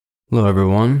Hello,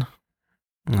 everyone.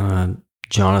 Uh,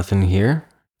 Jonathan here,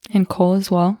 And Cole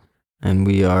as well. and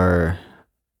we are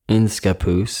in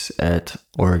Scappoose at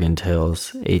Oregon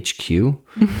Tales HQ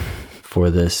for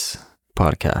this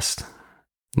podcast.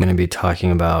 I'm going to be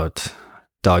talking about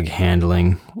dog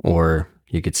handling, or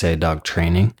you could say dog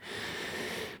training,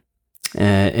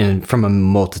 and from a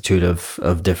multitude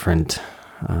of different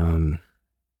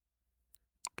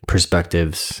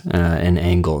perspectives and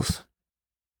angles.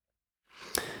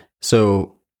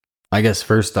 So, I guess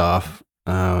first off,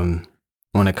 when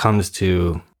it comes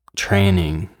to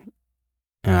training,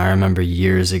 and I remember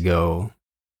years ago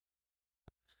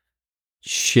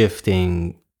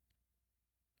shifting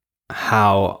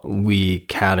how we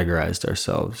categorized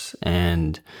ourselves.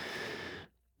 And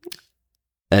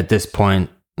at this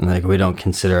point, like, we don't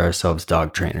consider ourselves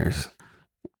dog trainers.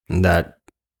 And that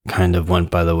kind of went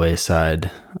by the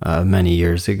wayside many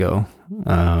years ago.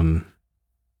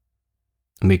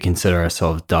 We consider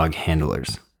ourselves dog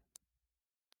handlers.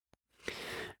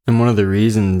 And one of the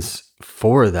reasons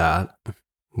for that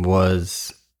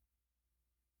was,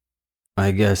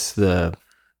 I guess, the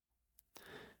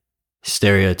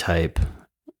stereotype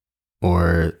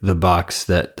or the box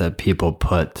that people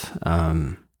put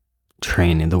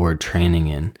training, the word training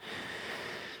in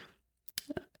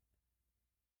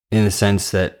the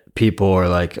sense that people are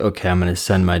like, okay, I'm going to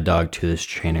send my dog to this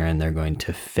trainer and they're going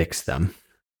to fix them.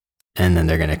 And then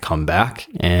they're going to come back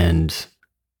and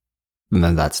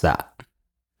then that's that.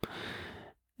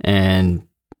 And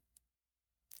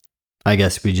I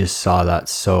guess we just saw that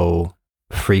so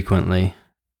frequently.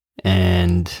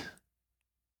 And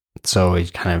so we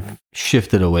kind of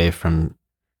shifted away from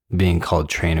being called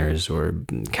trainers or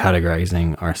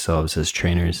categorizing ourselves as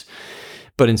trainers,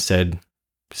 but instead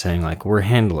saying, like, we're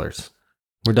handlers.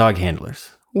 We're dog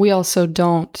handlers. We also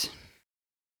don't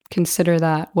consider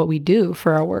that what we do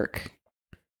for our work.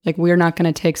 Like, we're not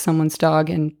going to take someone's dog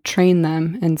and train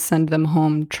them and send them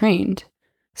home trained.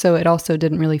 So it also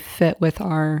didn't really fit with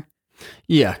our...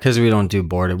 Yeah, because we didn't do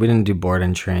board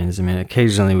and trains. I mean,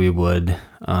 occasionally we would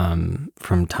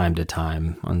from time to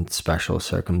time on special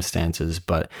circumstances,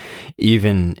 but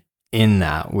even in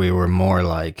that, we were more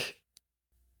like,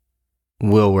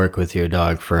 we'll work with your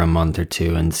dog for a month or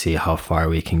two and see how far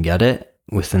we can get it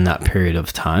within that period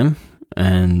of time,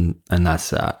 and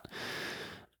that's that.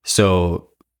 So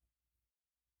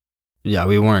yeah,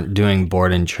 we weren't doing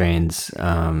board and trains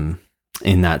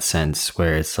in that sense,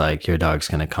 where it's like your dog's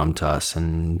going to come to us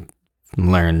and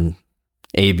learn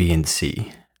A, B, and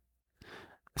C.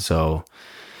 So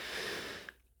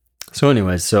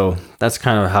anyways, so that's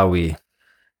kind of how we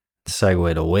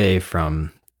segued away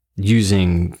from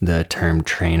using the term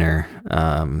trainer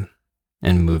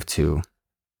and moved to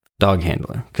dog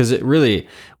handler, because it really,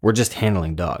 we're just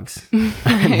handling dogs.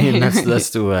 I mean, that's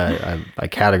the way I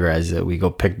categorize it. We go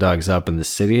pick dogs up in the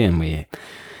city and we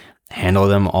handle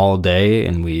them all day,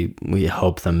 and we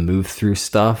help them move through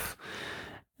stuff,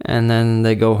 and then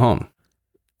they go home.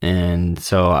 And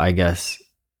so I guess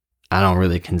I don't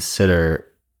really consider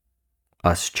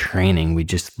us training. We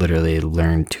just literally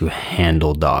learn to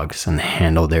handle dogs and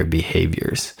handle their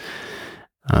behaviors.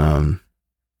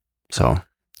 So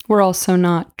we're also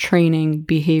not training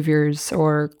behaviors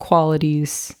or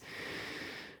qualities.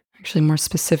 Actually, more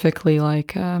specifically,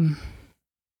 like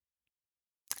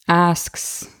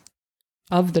asks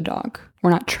of the dog. We're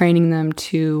not training them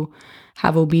to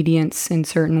have obedience in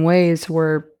certain ways.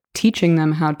 We're teaching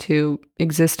them how to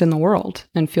exist in the world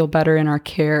and feel better in our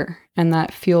care. And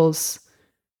that feels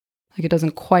like it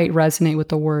doesn't quite resonate with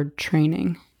the word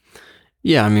training.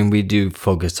 Yeah, I mean, we do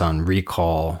focus on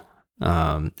recall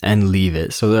and leave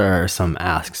it. So there are some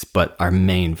asks, but our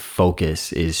main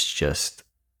focus is just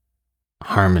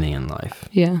harmony in life.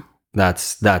 Yeah.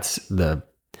 That's the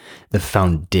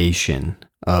foundation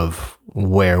of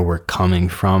where we're coming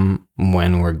from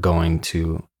when we're going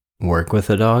to work with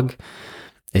a dog.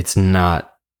 It's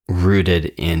not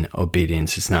rooted in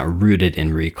obedience. It's not rooted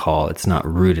in recall. It's not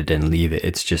rooted in leave it.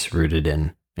 It's just rooted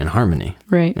in harmony.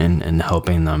 Right. And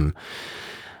helping them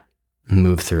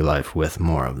move through life with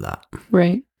more of that.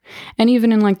 Right. And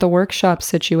even in like the workshop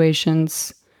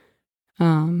situations,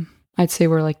 I'd say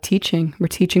we're teaching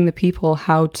the people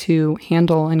how to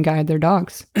handle and guide their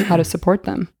dogs, how to support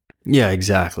them. Yeah,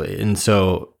 exactly. And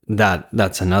so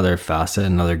that's another facet,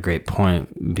 another great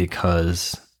point,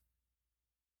 because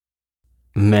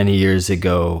many years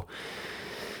ago,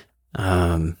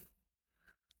 again,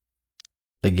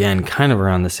 kind of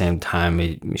around the same time,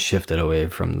 we shifted away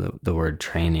from the word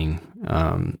training.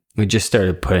 We just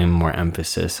started putting more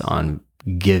emphasis on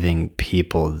giving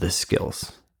people the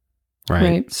skills,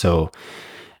 right? So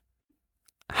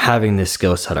having this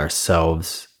skill set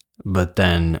ourselves, but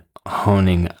then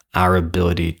honing our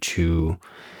ability to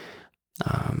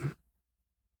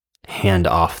hand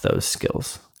off those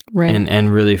skills. Right.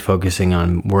 And really focusing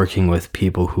on working with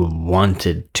people who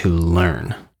wanted to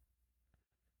learn,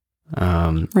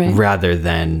 Right. rather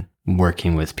than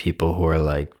working with people who are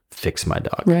like, fix my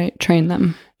dog. Right. Train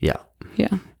them. Yeah.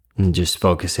 Yeah. And just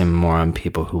focusing more on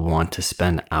people who want to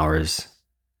spend hours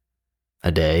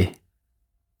a day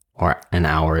or an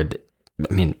hour.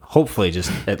 I mean, hopefully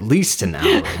just at least an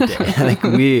hour a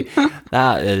day.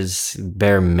 That is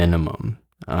bare minimum.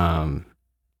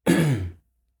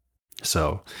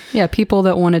 So yeah, people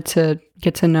that wanted to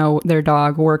get to know their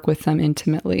dog, work with them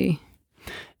intimately.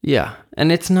 yeah.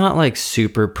 And it's not like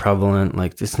super prevalent,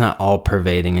 like it's not all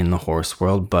pervading in the horse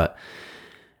world, but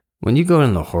when you go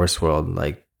in the horse world,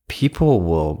 like people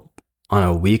will on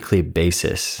a weekly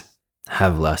basis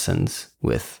have lessons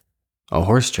with a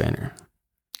horse trainer.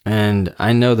 And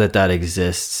I know that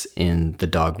exists in the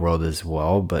dog world as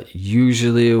well, but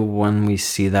usually when we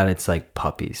see that, it's like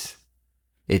puppies.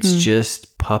 It's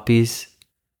just puppies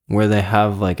where they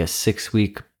have like a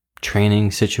 6-week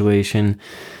training situation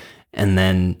and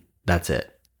then that's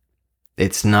it.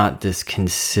 It's not this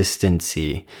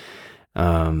consistency.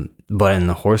 But in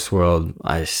the horse world,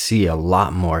 I see a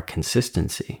lot more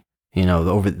consistency.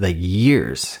 Over like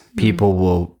years, people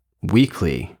will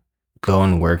weekly go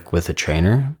and work with a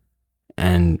trainer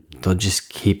and they'll just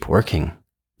keep working.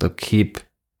 They'll keep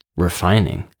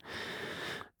refining.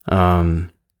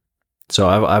 So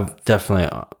I've definitely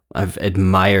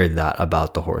admired that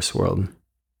about the horse world,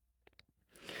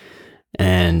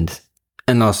 and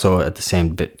also at the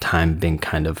same time being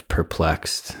kind of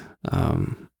perplexed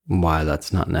why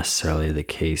that's not necessarily the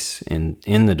case in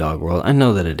the dog world. I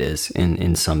know that it is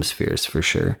in some spheres for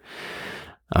sure,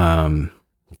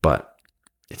 but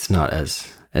it's not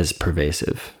as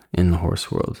pervasive in the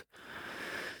horse world.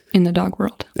 In the dog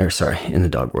world. In the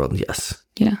dog world, yes.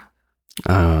 Yeah.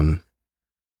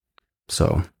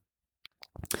 So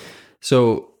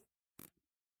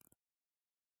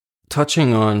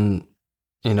touching on,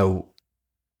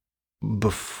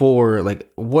 before,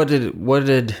 like, what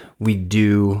did we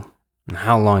do and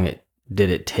how long did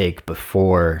it take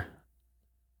before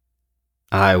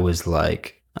I was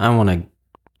like, I want to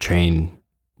train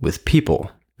with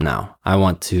people now. I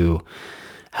want to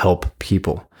help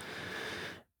people.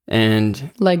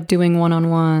 And like doing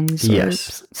one-on-ones or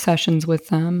yes, sessions with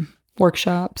them,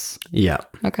 workshops. Yeah.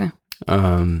 Okay.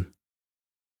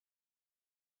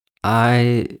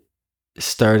 I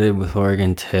started with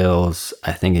Oregon Tails,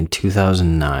 I think in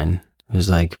 2009. It was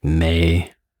like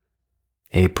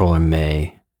April or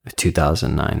May of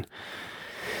 2009.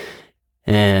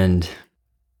 And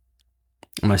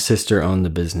my sister owned the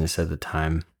business at the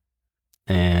time.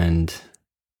 And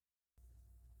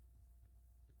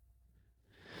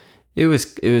it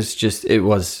was what it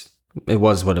was.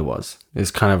 It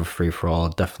was kind of a free for all.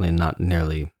 Definitely not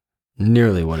nearly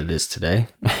what it is today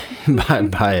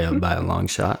by a long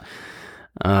shot.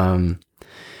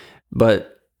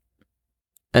 But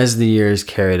as the years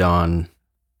carried on,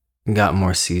 got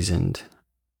more seasoned,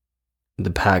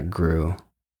 the pack grew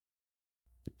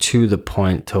to the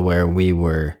point to where we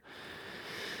were,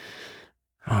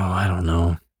 I don't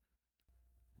know,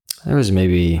 there was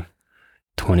maybe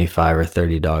 25 or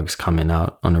 30 dogs coming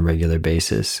out on a regular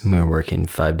basis. We were working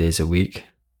 5 days a week.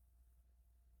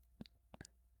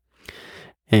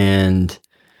 And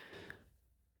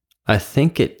I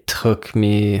think it took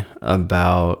me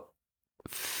about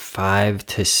 5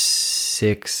 to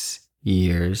 6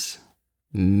 years,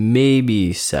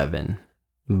 maybe 7,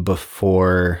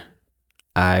 before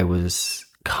I was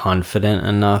confident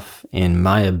enough in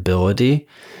my ability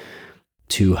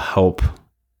to help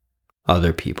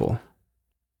other people.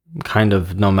 Kind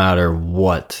of no matter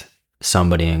what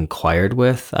somebody inquired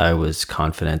with, I was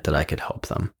confident that I could help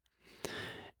them.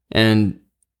 And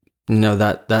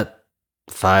that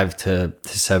 5 to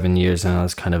 7 years, and that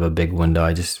was kind of a big window.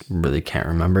 I just really can't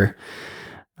remember.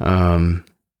 But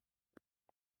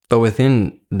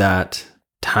within that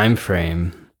time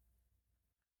frame,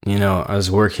 I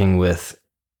was working with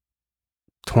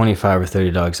 25 or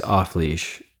 30 dogs off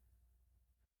leash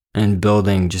and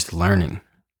building, just learning.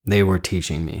 They were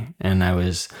teaching me, and I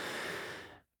was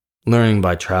learning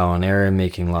by trial and error,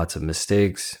 making lots of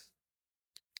mistakes,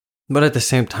 but at the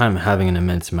same time having an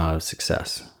immense amount of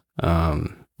success.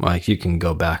 Like you can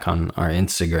go back on our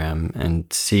Instagram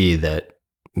and see that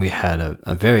we had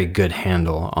a very good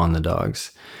handle on the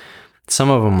dogs. Some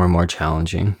of them were more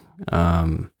challenging.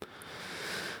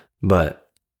 But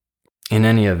in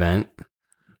any event,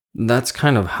 that's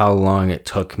kind of how long it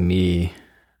took me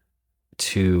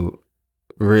to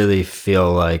really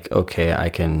feel like, okay,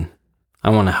 I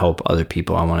want to help other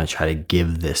people. I want to try to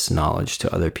give this knowledge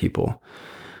to other people.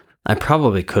 I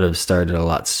probably could have started a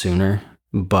lot sooner,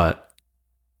 but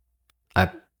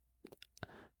I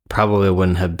probably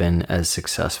wouldn't have been as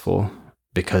successful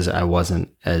because I wasn't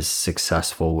as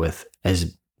successful with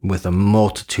a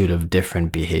multitude of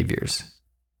different behaviors.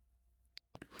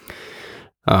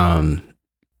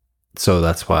 So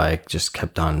that's why I just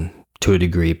kept on, to a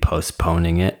degree,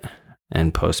 postponing it.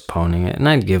 And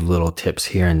I'd give little tips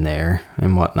here and there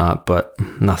and whatnot, but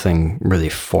nothing really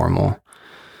formal.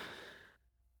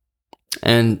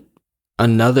 And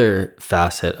another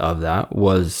facet of that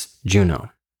was Juno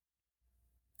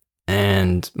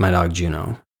and my dog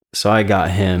Juno. So I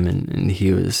got him, and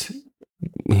he was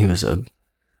a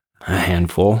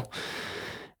handful,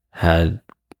 had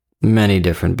many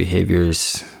different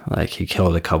behaviors. Like, he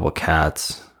killed a couple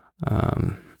cats,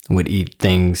 would eat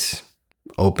things,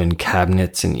 open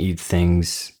cabinets and eat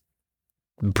things,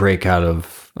 break out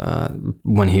of,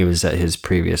 when he was at his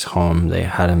previous home, they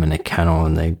had him in a kennel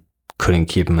and they couldn't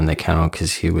keep him in the kennel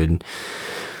because he would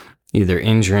either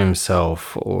injure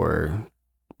himself or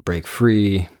break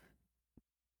free.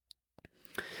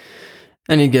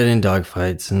 And he'd get in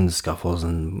dogfights and scuffles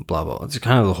and blah, blah. It's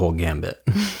kind of the whole gambit.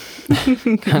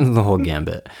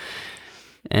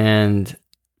 And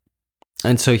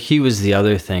so he was the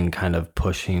other thing kind of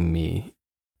pushing me,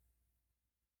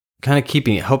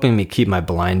 helping me keep my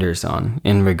blinders on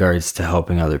in regards to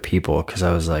helping other people. Cause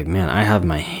I was like, man, I have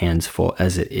my hands full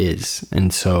as it is.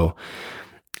 And so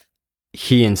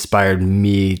he inspired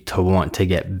me to want to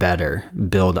get better,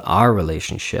 build our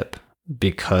relationship,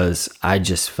 because I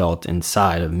just felt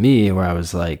inside of me where I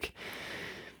was like,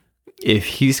 if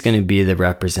he's going to be the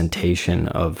representation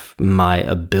of my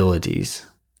abilities,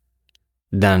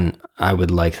 then I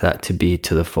would like that to be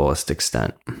to the fullest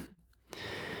extent.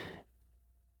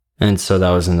 And so that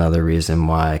was another reason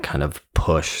why I kind of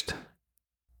pushed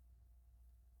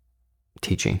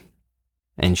teaching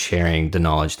and sharing the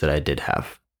knowledge that I did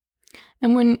have.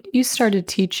 And when you started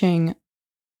teaching,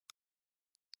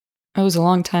 it was a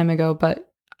long time ago,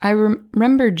 but I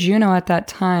remember Juno at that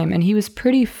time, and he was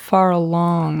pretty far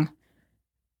along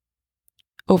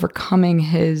overcoming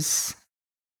his,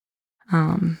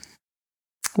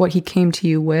 what he came to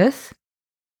you with.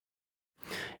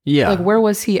 Yeah. Like, where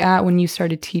was he at when you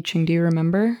started teaching? Do you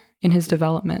remember in his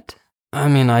development? I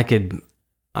mean, I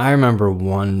remember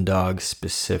one dog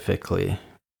specifically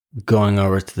going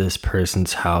over to this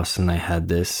person's house, and they had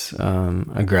this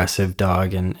aggressive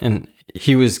dog, and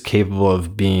he was capable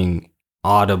of being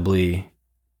audibly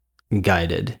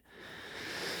guided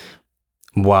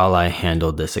while I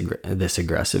handled this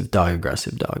aggressive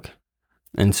dog.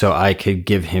 And so I could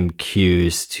give him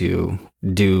cues to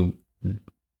do ...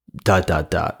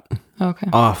 Okay.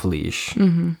 off leash,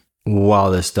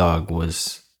 while this dog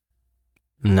was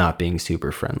not being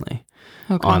super friendly,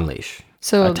 on leash,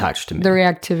 so attached to me. The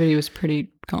reactivity was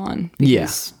pretty gone.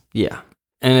 Yes. Yeah.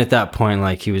 And at that point,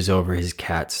 like, he was over his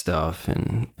cat stuff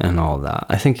and all that.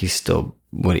 I think he still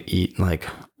would eat like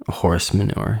horse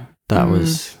manure. That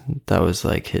was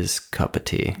like his cup of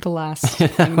tea. The last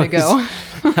thing to go.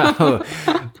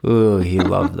 Ooh, he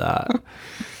loved that.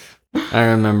 I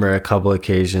remember a couple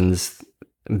occasions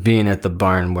being at the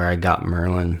barn where I got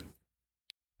Merlin,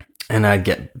 and I'd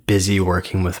get busy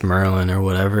working with Merlin or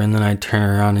whatever, and then I'd turn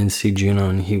around and see Juno,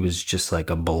 and he was just like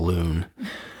a balloon.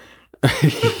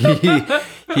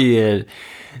 he had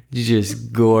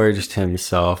just gorged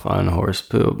himself on horse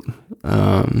poop.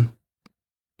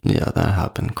 Yeah, that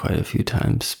happened quite a few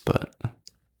times, but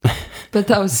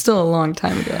that was still a long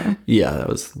time ago. Yeah, that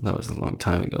was a long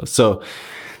time ago. So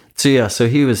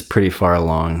he was pretty far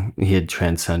along. He had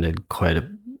transcended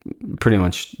pretty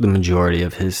much the majority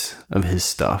of his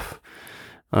stuff.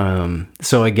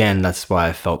 So again, that's why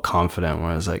I felt confident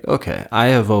when I was like, okay, I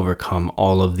have overcome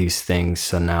all of these things.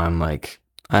 So now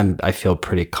I feel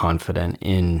pretty confident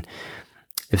in,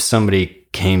 if somebody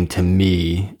came to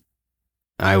me,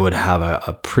 I would have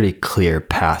a pretty clear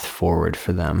path forward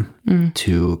for them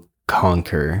to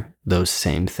conquer those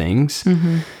same things.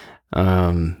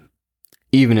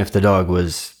 Even if the dog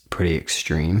was pretty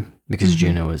extreme, because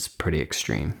Juno was pretty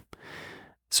extreme.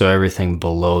 So everything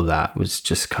below that was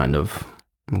just kind of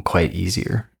quite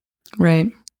easier.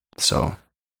 Right. So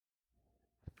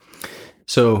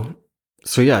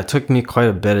yeah, it took me quite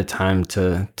a bit of time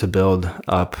to build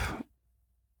up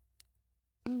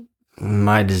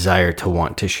my desire to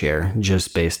want to share,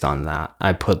 just based on that.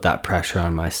 I put that pressure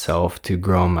on myself to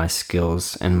grow my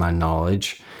skills and my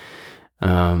knowledge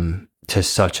to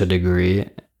such a degree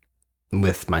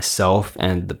with myself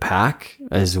and the pack,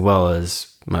 as well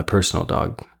as my personal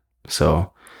dog,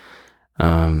 So,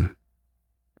 yeah.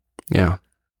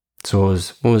 So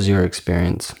what was your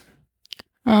experience?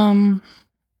 I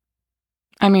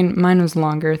mean, mine was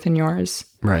longer than yours.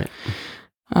 Right.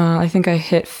 I think I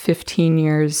hit 15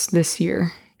 years this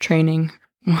year training,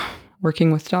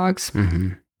 working with dogs.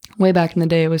 Mm-hmm. Way back in the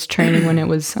day, it was training when it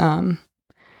was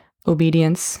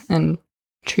obedience and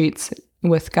treats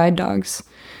with guide dogs.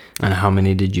 And how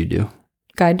many did you do?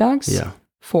 Guide dogs? Yeah.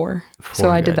 4. So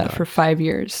I did that dogs. for 5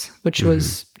 years, which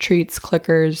was treats,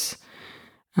 clickers,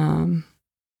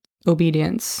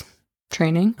 obedience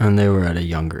training. And they were at a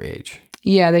younger age.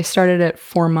 Yeah, they started at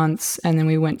 4 months, and then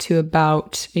we went to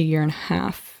about a year and a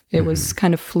half. It was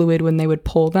kind of fluid when they would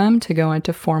pull them to go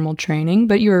into formal training,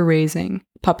 but you were raising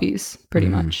puppies pretty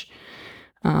much.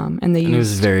 And it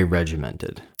was very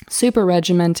regimented. Super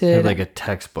regimented. Like a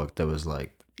textbook that was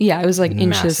like, yeah, it was like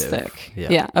inches massive. thick.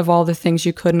 Yeah. Of all the things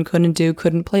you couldn't do,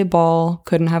 couldn't play ball,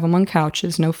 couldn't have them on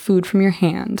couches, no food from your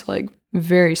hand, like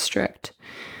very strict.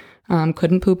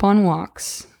 Couldn't poop on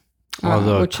walks.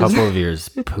 Although a couple of years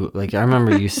poop. Like I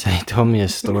remember you told me a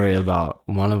story about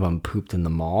one of them pooped in the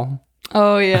mall.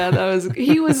 Oh yeah,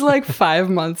 he was like 5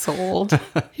 months old.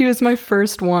 He was my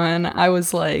first one. I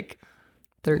was like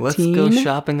 13. Let's go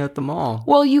shopping at the mall.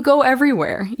 Well, you go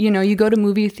everywhere. You go to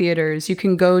movie theaters. You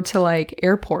can go to like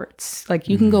airports. Like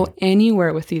you can go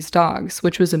anywhere with these dogs,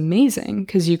 which was amazing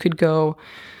because you could go.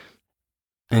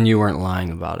 And you weren't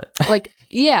lying about it. Like,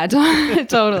 yeah,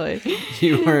 totally.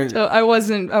 You weren't. So I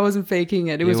wasn't faking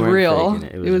it. It was real.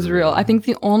 It was real. I think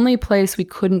the only place we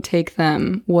couldn't take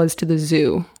them was to the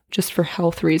zoo, just for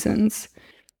health reasons.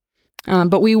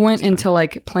 But we went into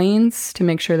like planes to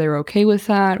make sure they were okay with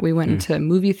that. We went into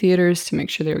movie theaters to make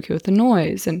sure they were okay with the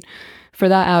noise. And for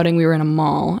that outing, we were in a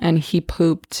mall and he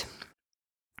pooped.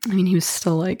 I mean, he was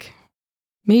still like,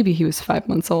 maybe he was 5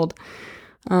 months old.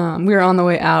 We were on the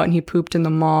way out and he pooped in the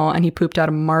mall and he pooped out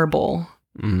a marble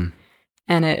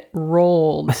and it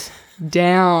rolled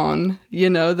down,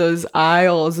 those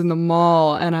aisles in the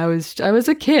mall. And I was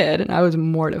a kid and I was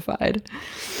mortified.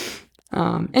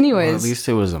 Anyways, well, at least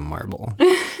it was a marble.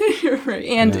 Right.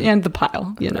 And the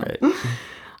pile, Right.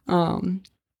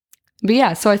 But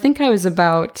yeah, so I think I was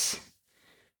about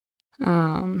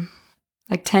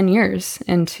like 10 years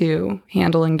into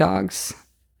handling dogs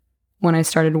when I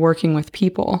started working with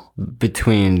people.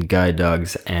 Between guide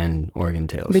dogs and Oregon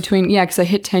Tails. Because I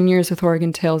hit 10 years with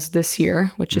Oregon Tails this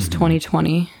year, which is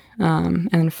 2020, and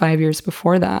then 5 years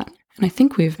before that. And I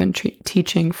think we've been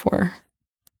teaching for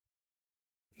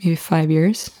maybe 5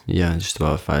 years. Yeah, just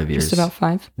about 5 years. Just about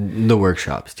 5. The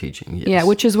workshops teaching, yes. Yeah,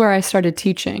 which is where I started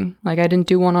teaching. Like I didn't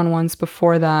do one-on-ones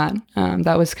before that.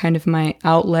 That was kind of my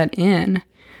outlet in.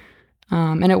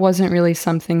 And it wasn't really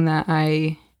something that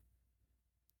I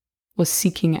was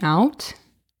seeking out.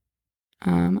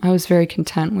 I was very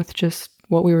content with just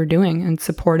what we were doing and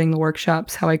supporting the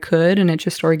workshops how I could. And it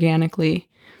just organically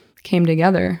came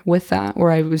together with that,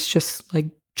 where I was just like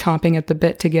chomping at the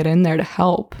bit to get in there to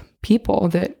help people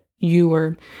that you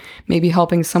were maybe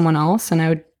helping someone else. And I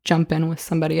would jump in with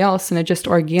somebody else and it just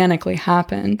organically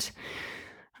happened.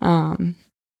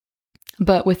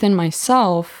 But within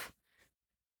myself,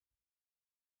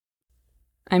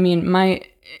 I mean, my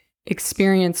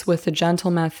experience with the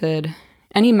gentle method,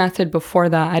 any method before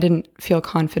that, I didn't feel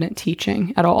confident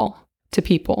teaching at all to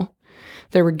people.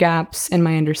 There were gaps in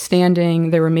my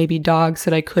understanding. There were maybe dogs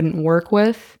that I couldn't work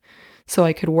with. So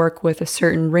I could work with a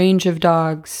certain range of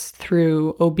dogs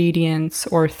through obedience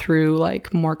or through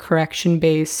like more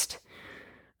correction-based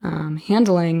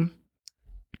handling.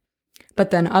 But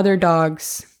then other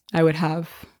dogs I would have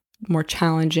more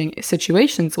challenging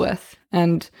situations with.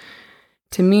 And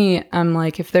to me, I'm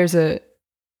like, if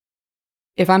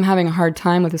I'm having a hard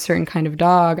time with a certain kind of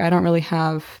dog, I don't really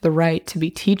have the right to be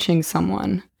teaching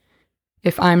someone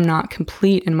if I'm not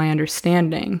complete in my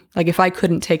understanding. Like if I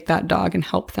couldn't take that dog and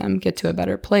help them get to a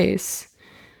better place,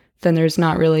 then there's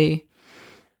not really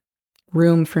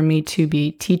room for me to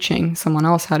be teaching someone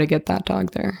else how to get that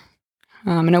dog there.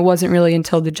 And it wasn't really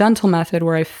until the gentle method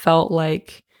where I felt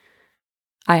like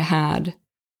I had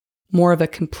more of a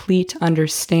complete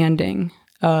understanding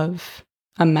of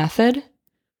a method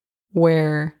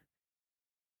where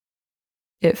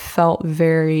it felt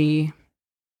very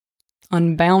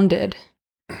unbounded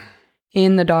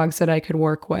in the dogs that I could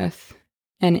work with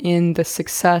and in the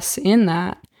success in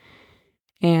that.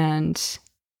 And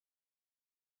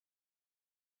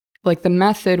like the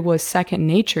method was second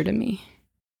nature to me.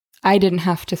 I didn't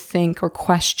have to think or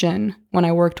question when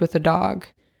I worked with a dog.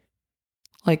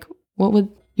 Like,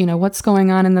 what's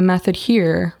going on in the method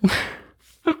here?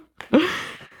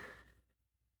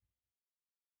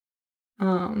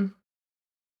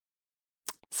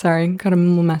 Sorry, got a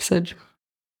little message.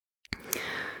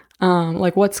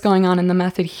 Like, what's going on in the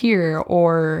method here?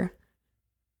 Or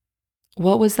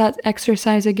what was that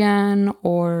exercise again?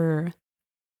 Or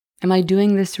am I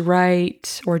doing this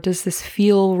right? Or does this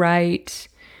feel right?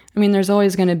 I mean, there's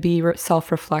always going to be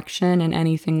self-reflection in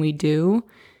anything we do,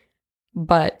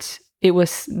 but it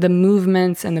was the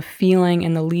movements and the feeling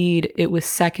and the lead, it was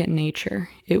second nature.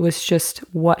 It was just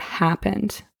what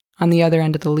happened on the other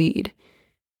end of the lead.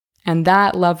 And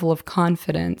that level of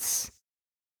confidence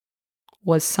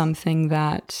was something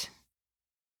that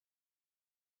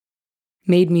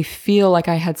made me feel like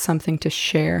I had something to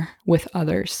share with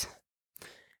others.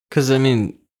 Because, I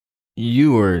mean,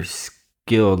 you were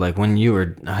skilled, like when you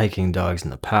were hiking dogs in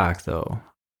the pack, though,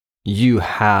 you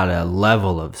had a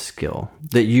level of skill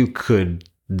that you could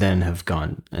then have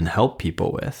gone and helped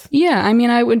people with. Yeah, I mean,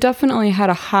 I would definitely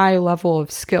had a high level of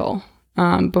skill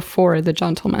before the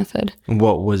gentle method.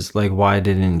 What was, like, why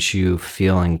didn't you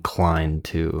feel inclined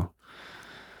to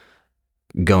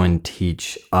go and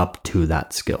teach up to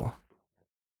that skill?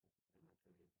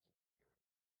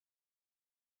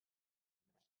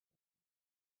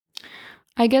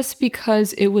 I guess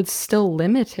because it was still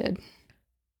limited.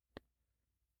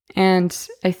 And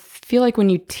I feel like when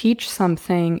you teach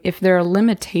something, if there are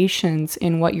limitations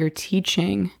in what you're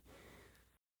teaching,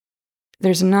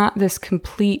 there's not this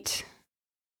complete,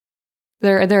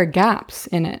 there are gaps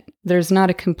in it. There's not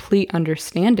a complete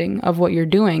understanding of what you're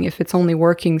doing if it's only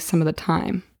working some of the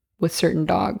time with certain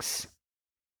dogs.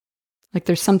 Like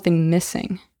there's something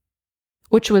missing,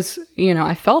 which was,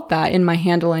 I felt that in my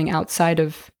handling outside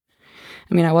of,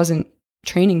 I wasn't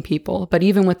training people, but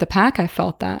even with the pack, I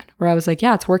felt that where I was like,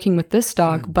 yeah, it's working with this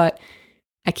dog, but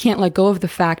I can't let go of the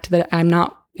fact that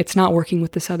it's not working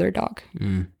with this other dog.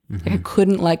 Mm-hmm. Like I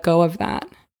couldn't let go of that.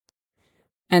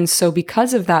 And so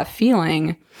because of that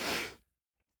feeling,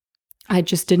 I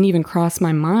just didn't even cross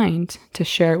my mind to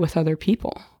share it with other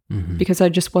people because I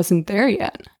just wasn't there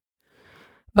yet.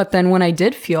 But then when I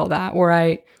did feel that, where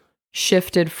I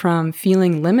shifted from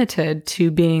feeling limited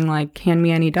to being like, hand me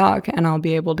any dog and I'll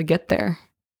be able to get there.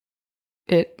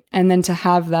 And then to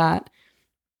have that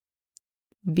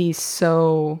be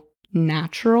so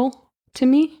natural to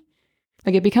me,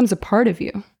 like it becomes a part of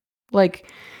you. Like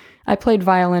I played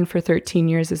violin for 13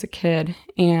 years as a kid,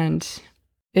 and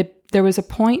there was a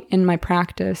point in my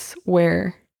practice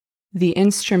where the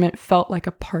instrument felt like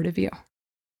a part of you.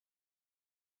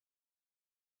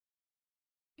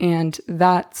 And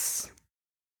that's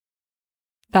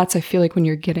I feel like when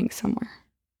you're getting somewhere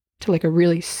to like a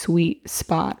really sweet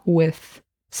spot with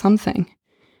something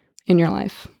in your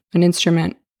life, an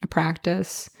instrument, a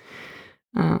practice,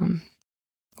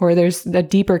 or there's a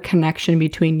deeper connection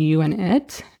between you and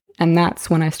it. And that's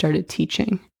when I started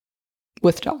teaching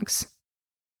with dogs.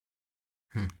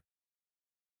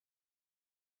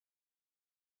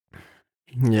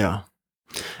 Yeah.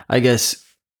 I guess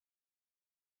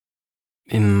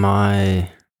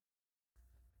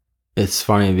it's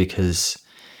funny because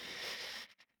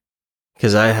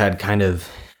I had kind of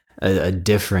a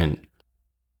different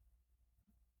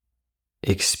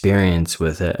experience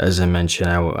with it. As I mentioned,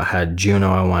 I had Juno,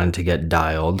 I wanted to get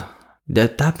dialed.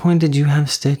 At that point, did you have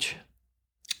Stitch?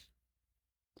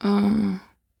 Not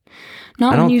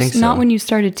when you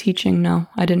started teaching. No,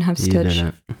 I didn't have Stitch.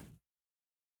 You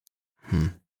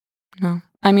didn't? No.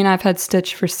 I've had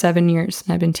Stitch for 7 years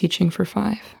and I've been teaching for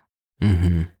 5.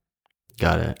 Mm-hmm.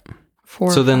 Got it.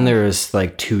 4. So then there was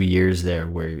like 2 years there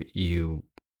where you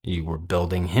were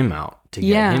building him out to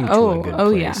get him to a good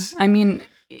place. Yeah.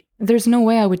 There's no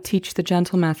way I would teach the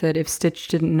gentle method if Stitch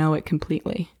didn't know it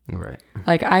completely. Right.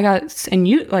 Like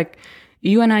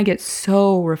you and I get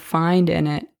so refined in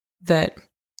it that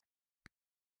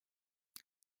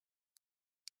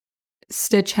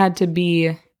Stitch had to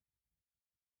be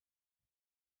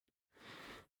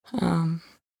an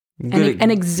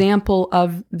example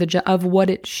of what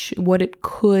it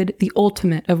could, the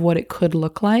ultimate of what it could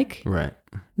look like. Right.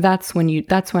 That's when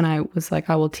I was like,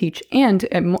 I will teach, and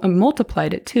it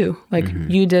multiplied it too. Like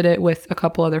you did it with a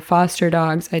couple other foster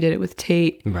dogs. I did it with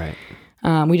Tate. Right.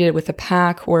 We did it with the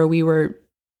pack where we were.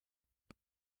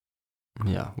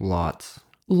 Yeah, lots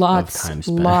of time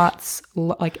spent.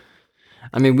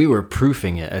 We were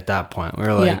proofing it at that point. We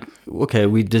were like, okay,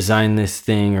 we designed this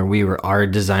thing, or we are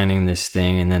designing this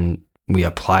thing, and then we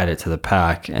applied it to the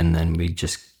pack, and then we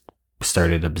just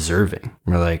started observing.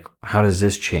 We're like, how does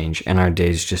this change? And our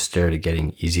days just started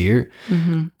getting easier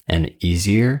and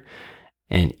easier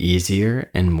and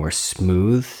easier and more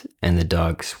smooth, and the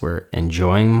dogs were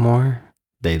enjoying more.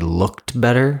 They looked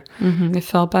better. They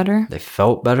felt better. They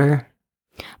felt better.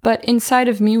 But inside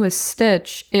of me with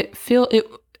Stitch,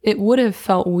 it would have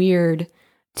felt weird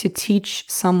to teach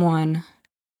someone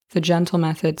the gentle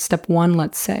method, step 1,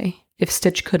 let's say, if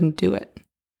Stitch couldn't do it.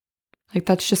 Like,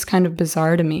 that's just kind of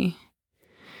bizarre to me.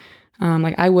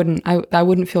 Like, I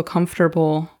wouldn't feel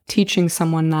comfortable teaching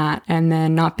someone that and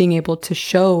then not being able to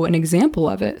show an example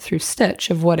of it through Stitch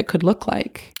of what it could look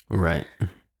like. Right.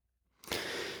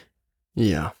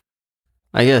 Yeah.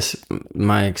 I guess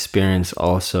my experience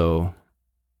also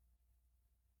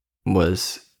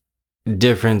was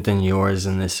different than yours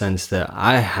in the sense that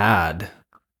I had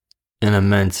an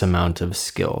immense amount of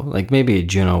skill. Like, maybe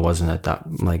Juno wasn't at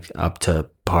that, like, up to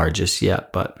par just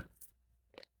yet, but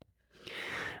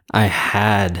I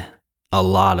had a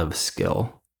lot of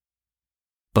skill.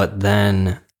 But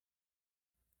then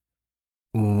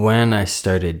when I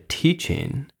started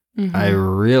teaching, I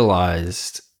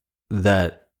realized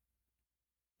that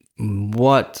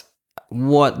what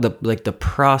the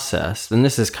process, and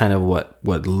this is kind of what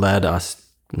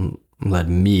led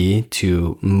me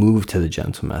to move to the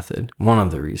gentle method. One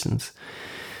of the reasons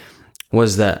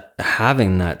was that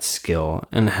having that skill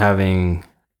and having,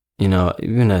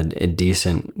 even a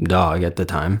decent dog at the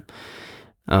time,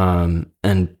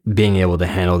 and being able to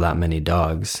handle that many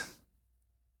dogs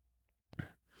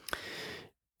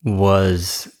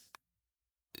was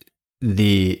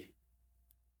the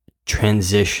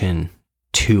transition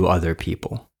to other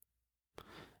people.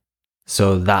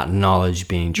 So that knowledge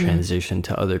being transitioned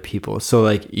to other people. So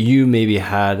like you maybe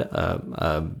had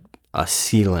a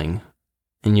ceiling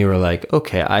and you were like,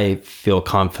 okay, I feel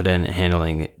confident in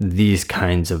handling these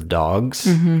kinds of dogs,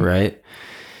 right?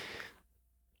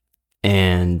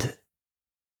 And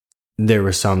there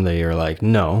were some that you're like,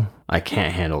 no, I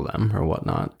can't handle them or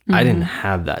whatnot. I didn't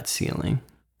have that ceiling,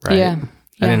 right? Yeah.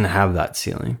 I didn't have that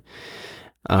ceiling.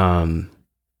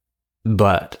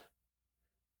 But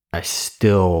I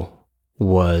still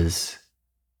was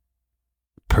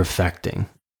perfecting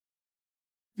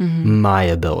my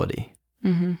ability.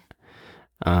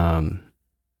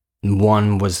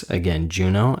 One was, again,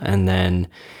 Juno. And then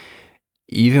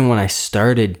even when I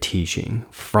started teaching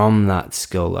from that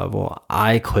skill level,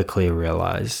 I quickly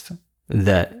realized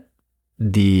that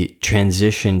the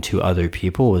transition to other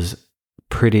people was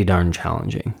pretty darn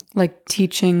challenging. Like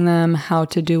teaching them how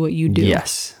to do what you do.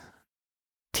 Yes.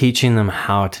 Teaching them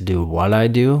how to do what I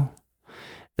do,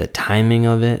 the timing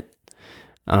of it.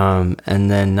 And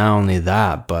then not only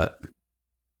that, but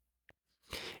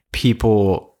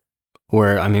people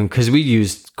because we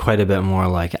used quite a bit more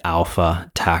like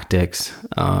alpha tactics.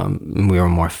 We were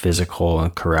more physical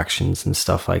and corrections and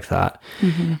stuff like that.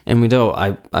 And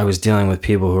I was dealing with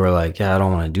people who were like, yeah, I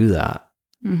don't want to do that.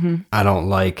 I don't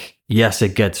like, yes,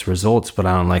 it gets results, but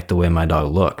I don't like the way my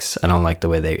dog looks. I don't like the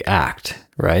way they act.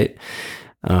 Right.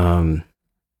 Or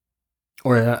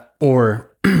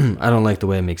I don't like the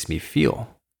way it makes me feel.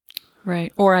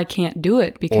 Right. Or I can't do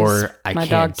it because my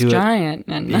dog's giant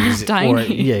and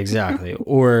tiny. Yeah, exactly.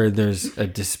 Or there's a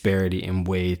disparity in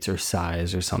weight or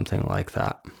size or something like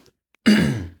that.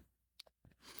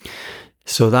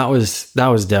 So that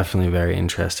was definitely very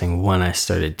interesting when I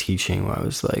started teaching, where I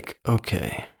was like,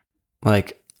 okay,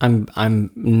 like I'm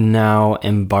now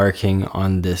embarking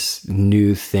on this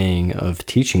new thing of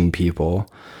teaching people,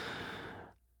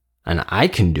 and I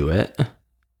can do it,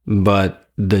 but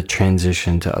the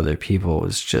transition to other people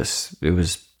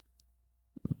was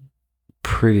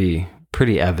pretty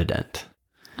evident.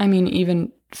 I mean,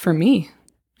 even for me,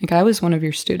 like I was one of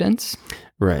your students.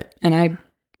 Right. And I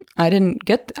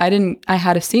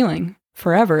had a ceiling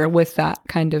forever with that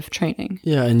kind of training.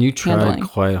 Yeah. And you tried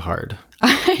quite hard.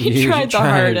 I tried the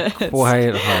hardest.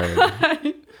 Quite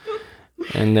hard.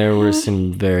 And there were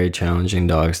some very challenging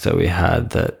dogs that we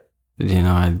had that,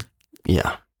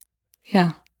 yeah.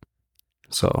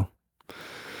 So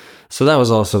that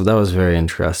was very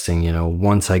interesting.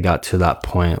 Once I got to that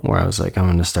point where I was like, I'm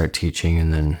going to start teaching,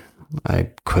 and then I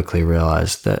quickly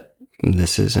realized that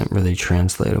this isn't really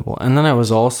translatable. And then I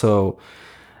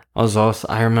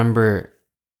remember,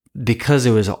 because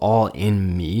it was all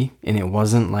in me and it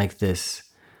wasn't like this,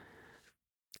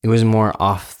 it was more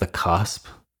off the cusp.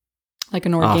 Like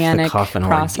an organic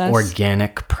process.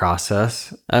 Organic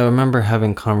process. I remember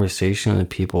having conversation with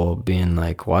people being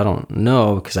like, well, I don't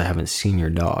know because I haven't seen your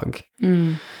dog.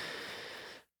 And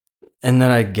then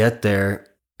I'd get there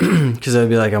because I'd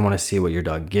be like, I want to see what your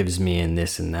dog gives me and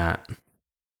this and that.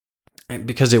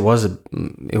 Because it was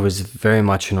very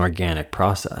much an organic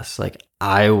process. Like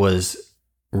I was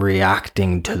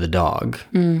reacting to the dog,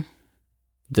 to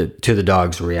the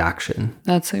dog's reaction.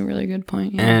 That's a really good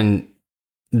point. Yeah. And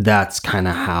that's kind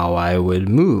of how I would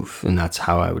move, and that's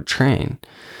how I would train.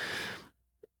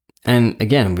 And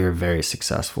again, we were very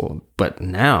successful. But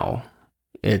now,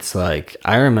 It's like,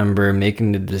 I remember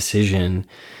making the decision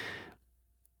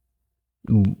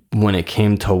when it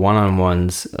came to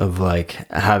one-on-ones of like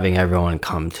having everyone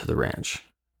come to the ranch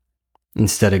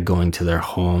instead of going to their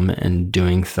home and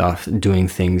doing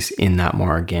things in that more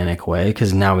organic way.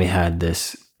 Because now we had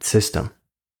this system,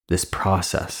 this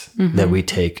process that we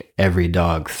take every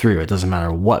dog through. It doesn't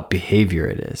matter what behavior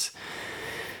it is.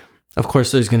 Of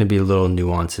course, there's going to be little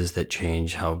nuances that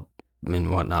change how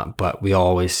and whatnot, but we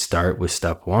always start with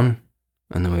step one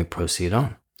and then we proceed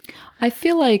on. I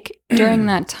feel like during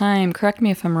that time, correct me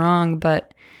if I'm wrong,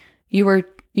 but you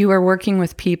were working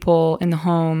with people in the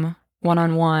home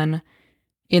one-on-one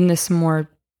in this more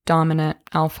dominant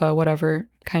alpha, whatever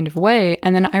kind of way.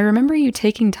 And then I remember you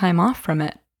taking time off from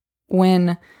it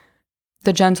when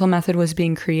the gentle method was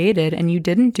being created, and you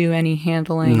didn't do any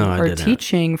handling or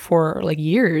teaching for like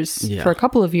years, for a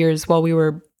couple of years while we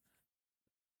were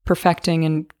perfecting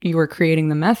and you were creating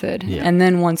the method. Yeah. And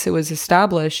then once it was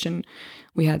established and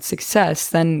we had success,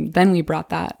 then we brought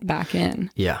that back in.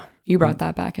 Yeah. You brought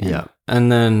that back in. Yeah.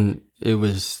 And then it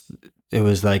was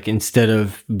like, instead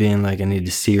of being like, I need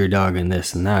to see your dog and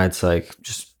this and that, it's like,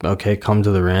 just, okay, come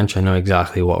to the ranch. I know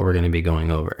exactly what we're going to be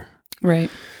going over. Right.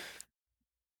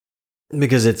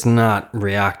 Because it's not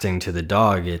reacting to the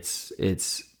dog. It's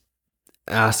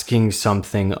asking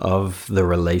something of the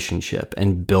relationship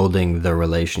and building the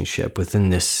relationship within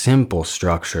this simple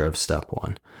structure of step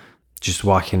one. Just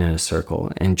walking in a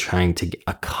circle and trying to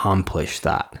accomplish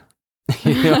that.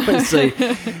 It's like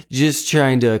just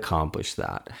trying to accomplish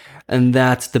that. And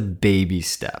that's the baby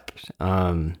step.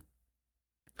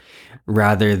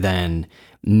 Rather than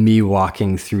me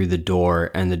walking through the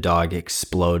door and the dog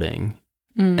exploding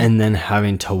and then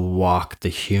having to walk the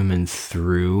human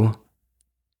through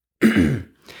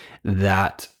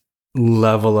that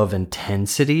level of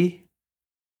intensity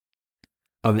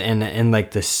and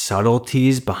like the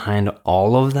subtleties behind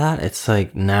all of that. It's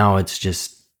like, now it's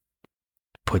just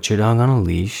put your dog on a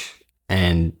leash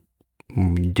and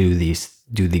do these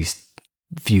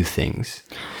few things.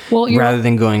 Well, rather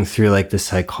than going through like the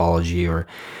psychology or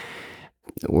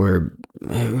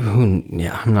I'm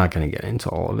not going to get into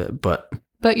all of it, but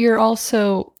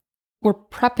we're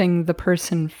prepping the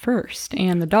person first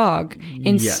and the dog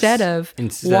instead of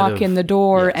walk in the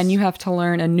door and you have to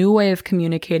learn a new way of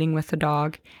communicating with the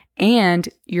dog and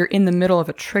you're in the middle of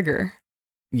a trigger.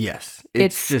 Yes.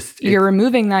 You're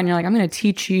removing that and you're like, I'm going to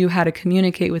teach you how to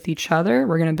communicate with each other.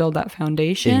 We're going to build that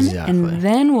foundation. Exactly. And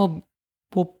then we'll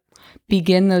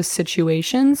begin those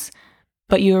situations,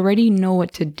 but you already know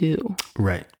what to do.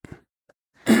 Right.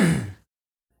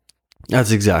 That's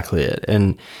exactly it.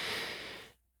 And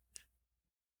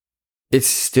I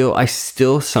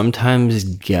still sometimes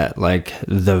get like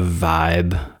the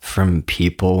vibe from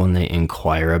people when they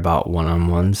inquire about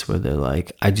one-on-ones where they're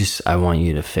like, I want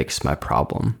you to fix my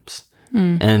problems.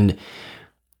 And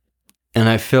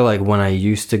I feel like when I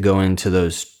used to go into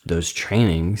those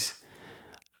trainings,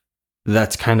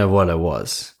 that's kind of what it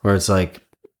was, where it's like,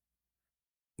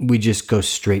 we just go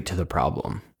straight to the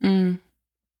problem.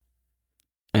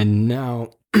 And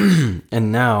now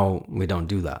we don't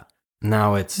do that.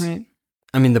 Now it's, right.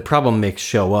 I mean, the problem may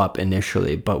show up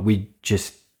initially, but we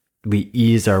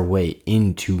ease our way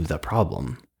into the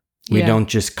problem. We don't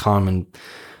just come and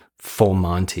full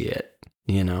Monty it,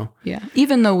 Yeah.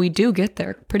 Even though we do get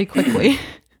there pretty quickly.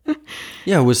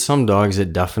 Yeah. With some dogs,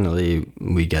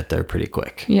 we get there pretty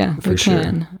quick. Yeah, for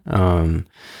sure.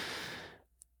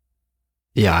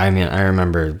 Yeah. I mean, I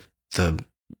remember the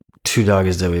 2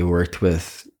 dogs that we worked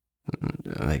with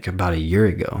like about a year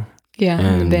ago. Yeah.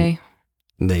 And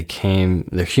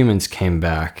the humans came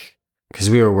back because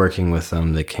we were working with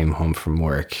them. They came home from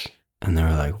work and they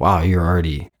were like, wow, you're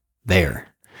already there.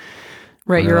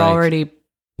 Right. You're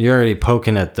already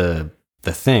poking at the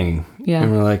thing. Yeah.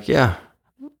 And we're like, yeah.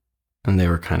 And they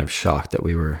were kind of shocked that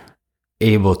we were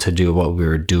able to do what we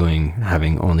were doing,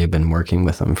 having only been working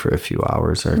with them for a few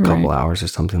hours or a couple hours or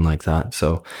something like that.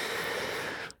 So,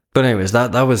 but anyways,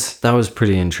 that was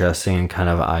pretty interesting and kind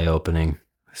of eye-opening.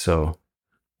 So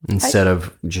instead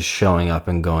of just showing up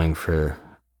and going for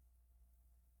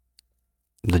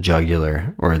the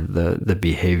jugular or the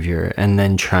behavior and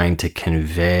then trying to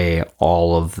convey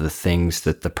all of the things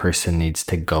that the person needs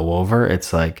to go over,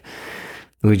 it's like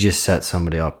we just set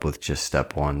somebody up with just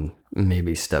step 1,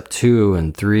 maybe step 2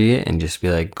 and 3, and just be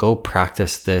like, go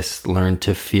practice this, learn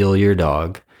to feel your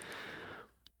dog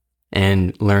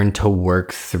and learn to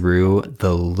work through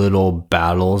the little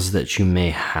battles that you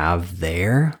may have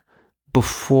there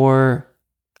before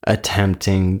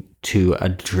attempting to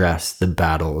address the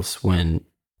battles when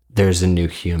there's a new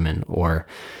human or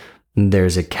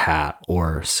there's a cat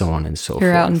or so on and so forth.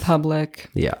 You're out in public.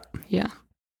 Yeah. Yeah.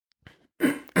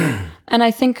 And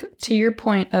I think to your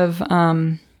point of,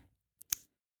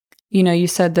 you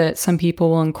said that some people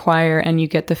will inquire and you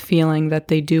get the feeling that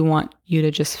they do want you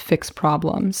to just fix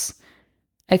problems.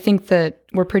 I think that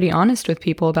we're pretty honest with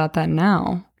people about that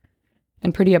now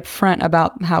and pretty upfront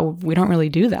about how we don't really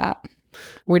do that.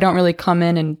 We don't really come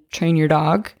in and train your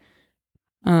dog.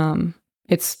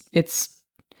 It's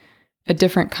a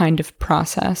different kind of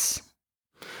process.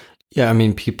 Yeah, I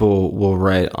mean, people will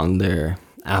write on their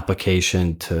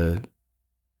application to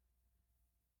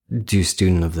do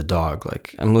student of the dog,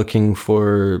 like, I'm looking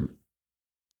for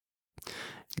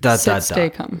Sit, stay,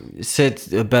 come.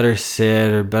 Sit, a better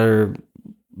sit, or better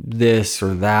this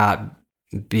or that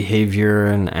behavior,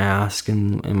 and ask,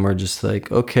 and we're just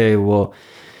like, okay, well,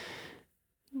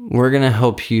 we're going to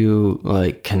help you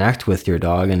like connect with your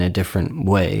dog in a different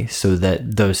way so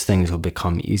that those things will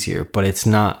become easier. But it's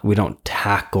not, we don't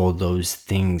tackle those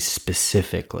things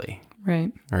specifically.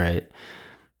 Right. Right.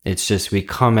 It's just, we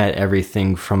come at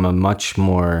everything from a much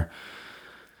more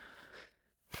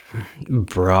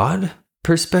broad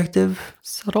perspective.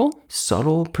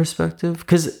 Subtle perspective.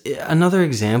 Because another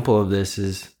example of this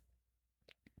is,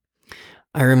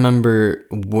 I remember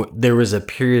there was a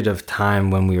period of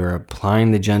time when we were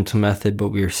applying the gentle method, but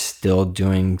we were still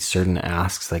doing certain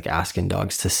asks, like asking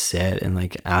dogs to sit and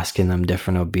like asking them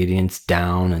different obedience,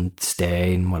 down and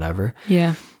stay and whatever.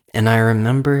 Yeah. And I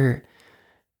remember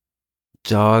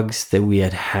dogs that we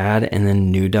had and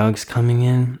then new dogs coming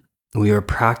in, we were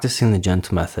practicing the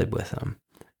gentle method with them.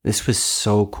 This was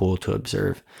so cool to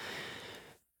observe.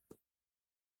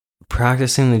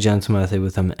 Practicing the gentle method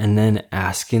with them and then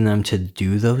asking them to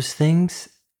do those things,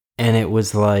 and it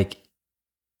was like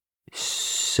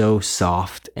so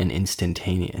soft and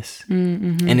instantaneous.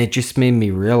 Mm-hmm. And it just made me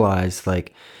realize,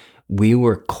 like, we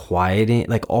were quieting,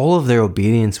 like, all of their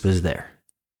obedience was there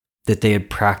that they had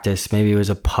practiced. Maybe it was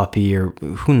a puppy, or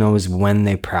who knows when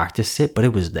they practiced it, but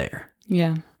it was there.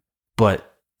 Yeah.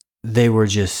 But they were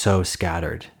just so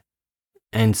scattered.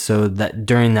 And so that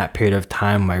during that period of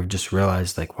time, I just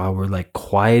realized, like, wow, we're like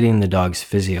quieting the dog's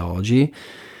physiology.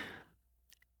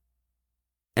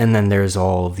 And then there's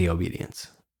all of the obedience.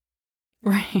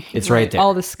 Right. It's right there.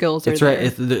 All the skills are there.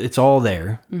 It's all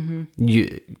there. Mm-hmm.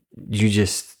 You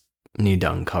just need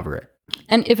to uncover it.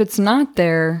 And if it's not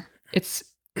there, it's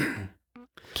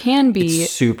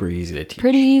super easy to teach.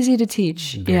 Pretty easy to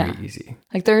teach. Very easy.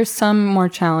 Like, there are some more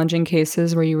challenging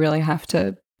cases where you really have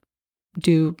to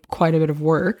do quite a bit of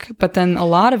work, but then a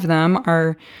lot of them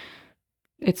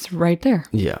it's right there.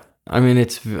 Yeah. I mean,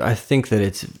 I think that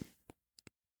it's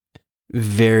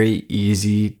very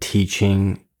easy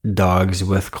teaching dogs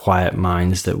with quiet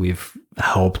minds that we've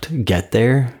helped get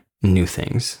there new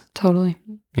things. Totally.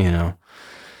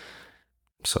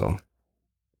 So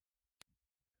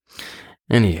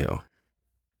anywho,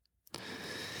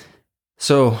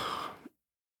 so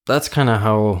that's kind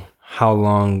of how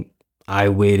long I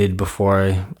waited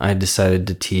before I decided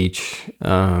to teach.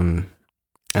 And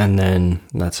then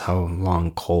that's how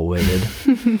long Cole waited.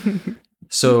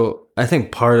 So I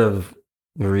think part of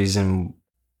the reason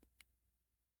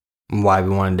why we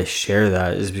wanted to share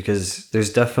that is because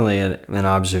there's definitely an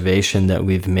observation that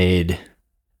we've made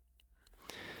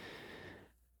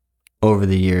over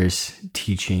the years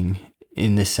teaching,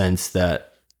 in the sense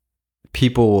that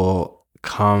people will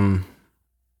come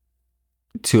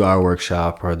to our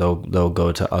workshop, or they'll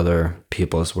go to other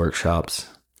people's workshops.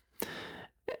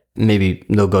 Maybe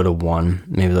they'll go to one,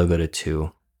 maybe they'll go to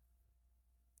two,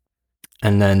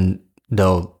 and then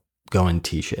they'll go and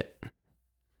teach it,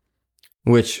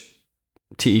 which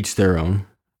to each their own.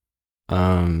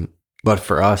 But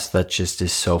for us, that just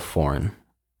is so foreign.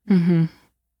 Mm-hmm.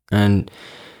 And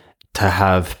to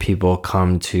have people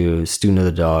come to Student of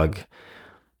the Dog,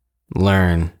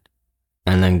 learn,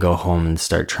 and then go home and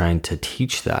start trying to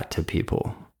teach that to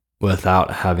people without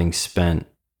having spent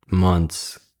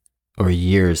months or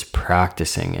years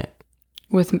practicing it.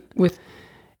 With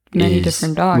many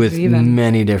different dogs. With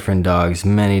many different dogs,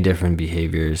 many different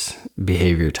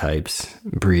behavior types,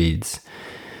 breeds.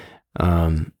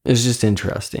 It's just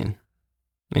interesting.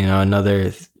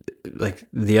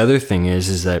 The other thing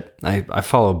is that I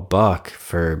follow Buck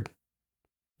for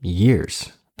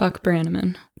years. Buck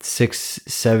Brannaman.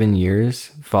 6-7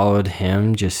 years, followed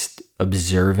him, just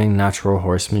observing natural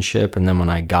horsemanship. And then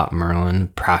when I got Merlin,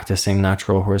 practicing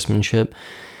natural horsemanship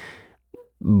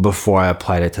before I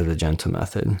applied it to the gentle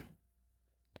method.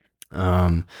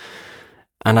 And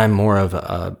I'm more of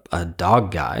a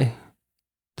dog guy.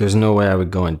 There's no way I would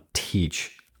go and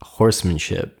teach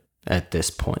horsemanship at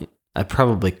this point. I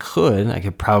probably could. I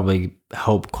could probably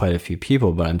help quite a few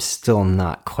people, but I'm still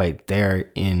not quite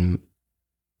there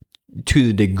to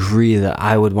the degree that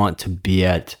I would want to be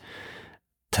at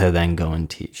to then go and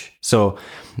teach. So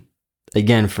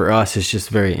again, for us, it's just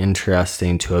very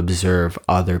interesting to observe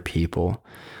other people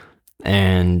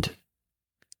and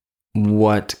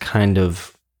what kind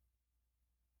of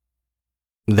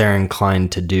they're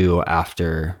inclined to do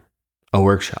after a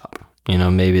workshop. You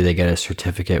know, maybe they get a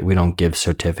certificate. We don't give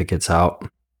certificates out.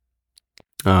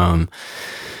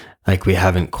 Like we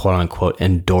haven't quote unquote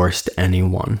endorsed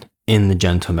anyone in the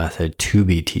Gentle Method to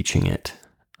be teaching it.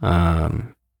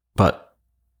 But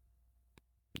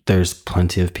there's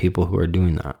plenty of people who are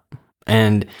doing that.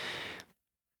 And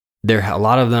a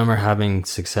lot of them are having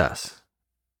success.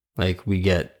 Like we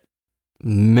get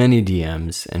many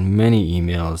DMs and many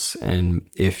emails. And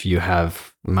if you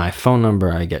have my phone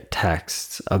number, I get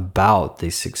texts about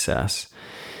the success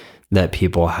that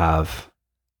people have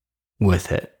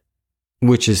with it,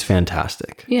 which is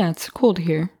fantastic. Yeah, it's cool to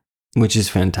hear. Which is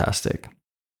fantastic.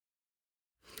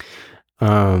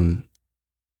 But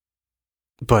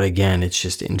again, it's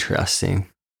just interesting.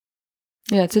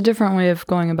 Yeah, it's a different way of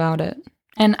going about it.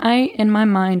 And in my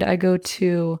mind, I go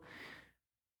to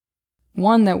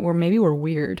one that we're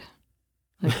weird.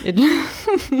 Like Yeah,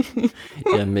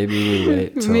 maybe we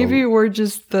wait. Maybe we're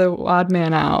just the odd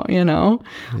man out, you know,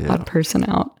 odd person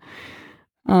out.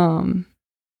 I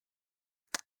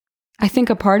think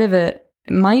a part of it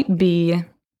might be,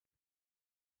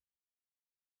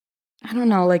 I don't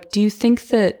know, like, do you think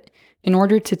that in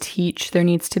order to teach, there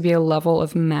needs to be a level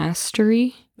of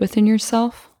mastery within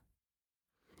yourself?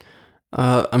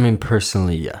 I mean,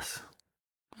 personally, yes.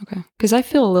 Okay. Because I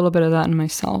feel a little bit of that in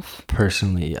myself.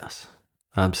 Personally, yes.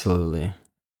 Absolutely.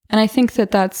 And I think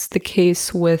that that's the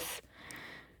case with,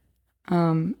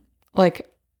 like,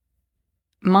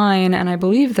 mine, and I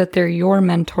believe that they're your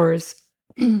mentors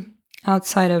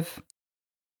outside of,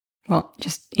 well,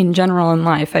 just in general in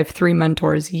life. I have 3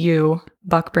 mentors, you,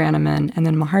 Buck Brannaman, and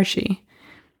then Maharshi.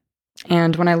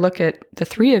 And when I look at the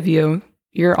 3 of you,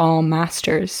 you're all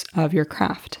masters of your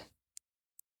craft.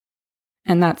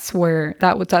 And that's what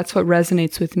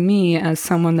resonates with me as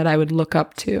someone that I would look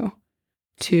up to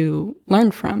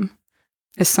learn from,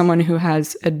 as someone who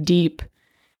has a deep,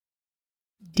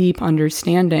 deep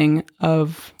understanding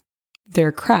of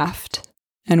their craft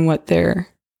and what they're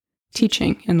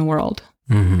teaching in the world.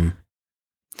 Mm-hmm.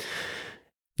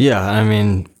 Yeah, I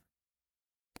mean,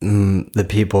 the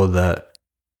people that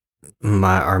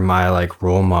are my like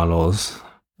role models,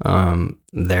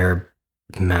 they're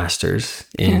masters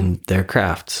in their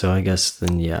craft. So I guess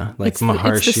then, yeah, like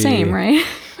Maharshi. It's the same, right?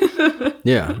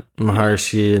 Yeah,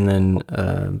 Maharshi, and then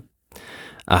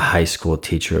a high school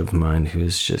teacher of mine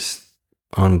who's just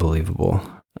unbelievable.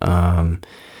 And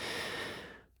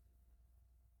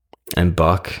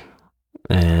Buck,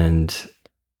 and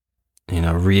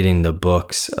reading the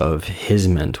books of his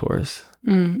mentors.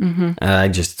 Mm-hmm.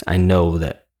 I know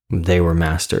that they were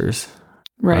masters,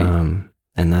 right?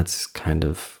 And that's kind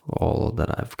of all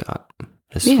that I've got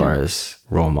as far as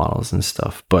role models and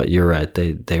stuff. But you're right;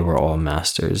 they were all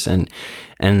masters, and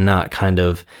not kind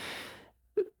of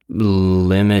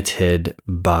limited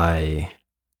by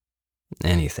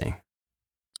anything.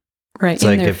 Right. It's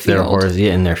like if they're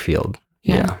in their field.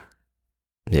 Yeah.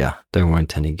 There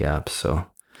weren't any gaps. So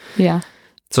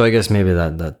So I guess maybe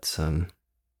that's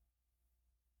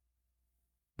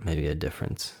maybe a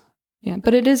difference. Yeah,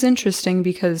 but it is interesting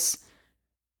because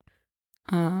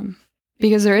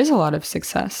there is a lot of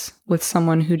success with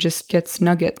someone who just gets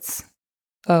nuggets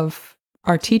of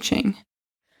our teaching.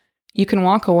 You can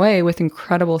walk away with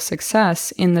incredible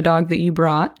success in the dog that you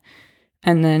brought,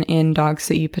 and then in dogs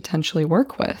that you potentially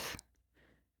work with.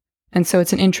 And so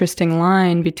it's an interesting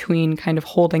line between kind of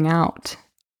holding out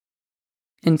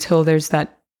until there's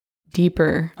that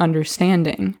deeper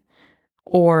understanding,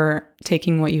 or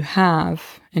taking what you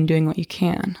have and doing what you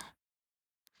can.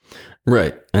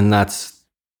 Right. And that's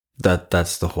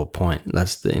the whole point.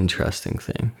 That's the interesting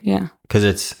thing. Yeah. Because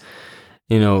it's,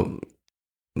 number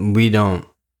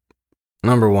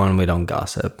one, we don't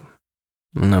gossip.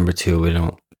 Number two, we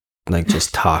don't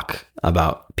just talk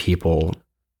about people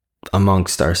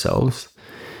amongst ourselves.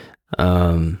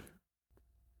 But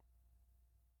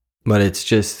it's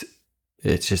just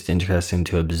interesting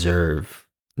to observe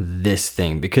this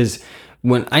thing, because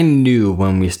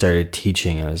when we started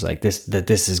teaching, I was like,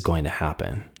 this is going to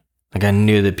happen. Like, I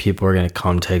knew that people were going to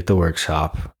come take the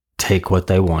workshop, take what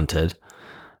they wanted,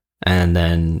 and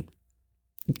then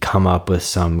come up with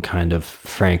some kind of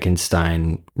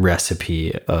Frankenstein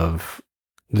recipe of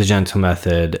the Gentle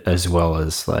Method as well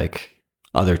as like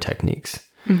other techniques.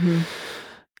 Mm-hmm.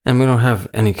 And we don't have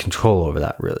any control over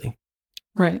that, really.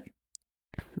 Right.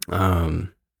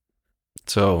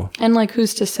 So. And like,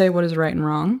 who's to say what is right and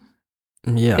wrong?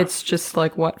 Yeah. It's just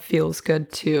like what feels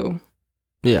good to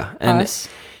us.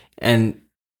 And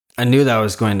I knew that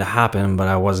was going to happen, but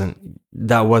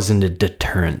that wasn't a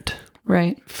deterrent.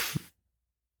 Right.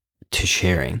 To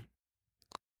sharing.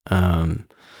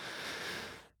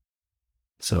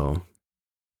 So.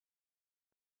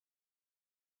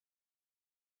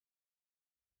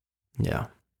 Yeah.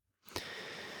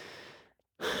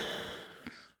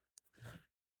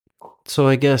 So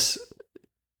I guess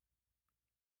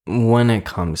when it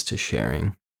comes to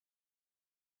sharing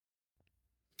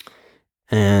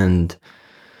and,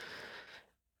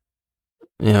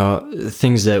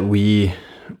 things that we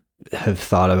have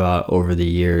thought about over the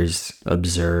years,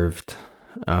 observed,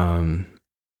 when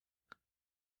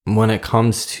it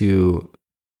comes to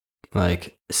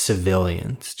like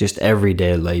civilians, just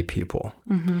everyday lay people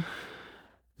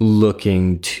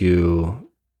looking to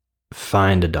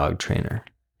find a dog trainer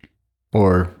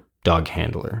or dog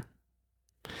handler,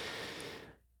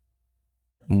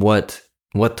 what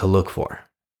to look for?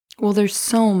 Well, there's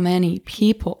so many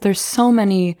people. There's so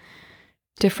many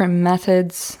different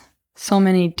methods, so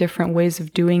many different ways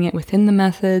of doing it within the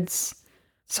methods,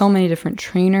 so many different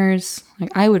trainers. Like,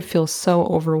 I would feel so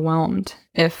overwhelmed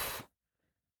if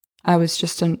I was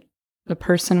just a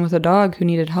person with a dog who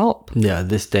needed help. Yeah,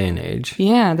 this day and age.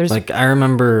 Yeah, there's like, I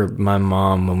remember my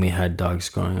mom, when we had dogs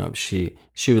growing up, she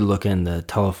would look in the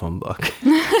telephone book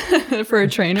for a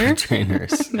trainer. For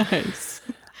trainers. Nice.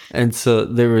 And so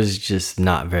there was just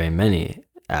not very many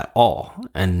at all.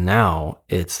 And now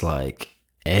it's like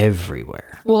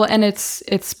everywhere. Well, and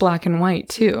it's black and white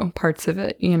too, parts of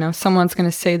it. Someone's going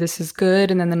to say this is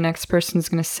good, and then the next person's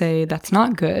going to say that's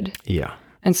not good. Yeah.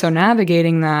 And so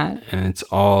navigating that. And it's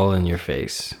all in your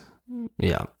face.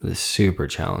 Yeah, it's super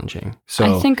challenging. So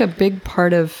I think a big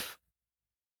part of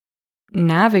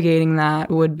navigating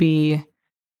that would be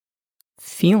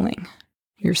feeling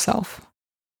yourself.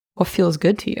 What feels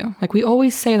good to you? Like, we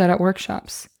always say that at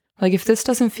workshops. Like, if this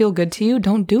doesn't feel good to you,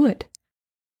 don't do it.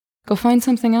 Go find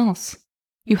something else.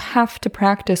 You have to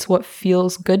practice what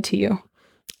feels good to you.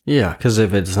 Yeah, because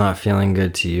if it's not feeling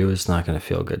good to you, it's not going to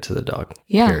feel good to the dog.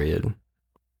 Yeah. Period.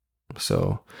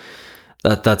 So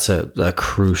that's a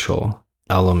crucial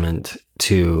element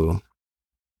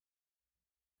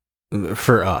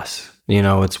for us.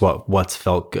 It's what's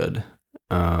felt good.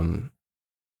 And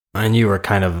you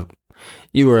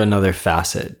were another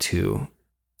facet to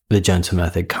the gentle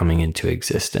method coming into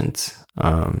existence.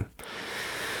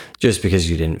 Just because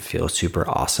you didn't feel super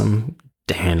awesome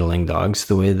handling dogs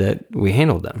the way that we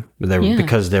handled them.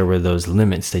 Because there were those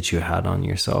limits that you had on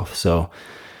yourself. So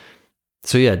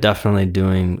yeah,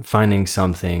 definitely finding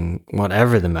something,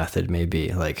 whatever the method may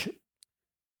be. Like,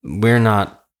 we're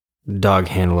not dog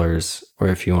handlers, or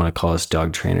if you want to call us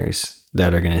dog trainers,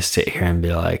 that are going to sit here and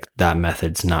be like, that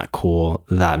method's not cool,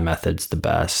 that method's the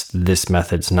best, this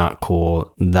method's not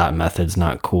cool, that method's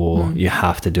not cool, you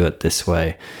have to do it this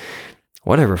way.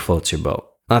 Whatever floats your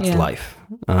boat. That's life.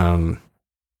 We're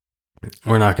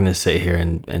not going to sit here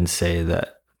and say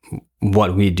that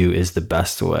what we do is the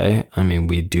best way. I mean,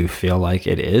 we do feel like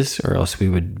it is, or else we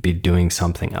would be doing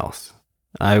something else.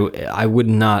 I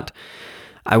wouldn't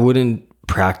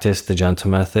practice the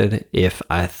gentle method if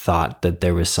I thought that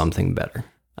there was something better,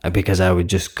 because I would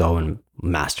just go and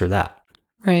master that.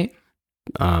 Right.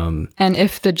 And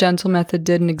if the gentle method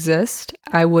didn't exist,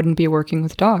 I wouldn't be working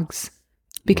with dogs,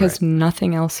 because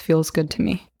nothing else feels good to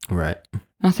me. Right.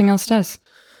 Nothing else does.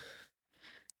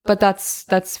 But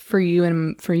that's for you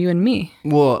and me.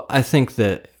 Well, I think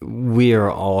that we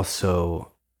are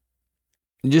also,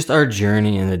 just our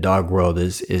journey in the dog world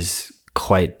is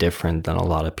quite different than a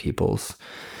lot of people's,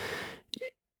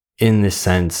 in the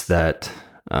sense that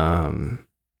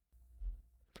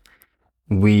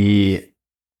we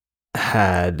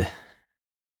had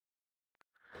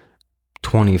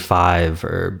 25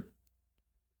 or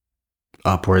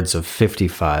upwards of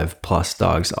 55 plus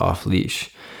dogs off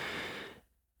leash.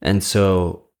 And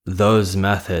so those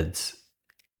methods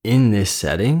in this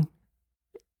setting,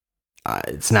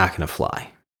 it's not going to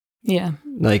fly. Yeah.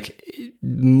 Like,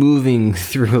 moving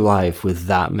through life with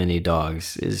that many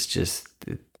dogs is just...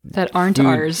 That aren't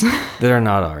ours. That are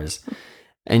not ours.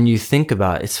 And you think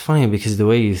about, it's funny because the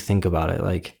way you think about it,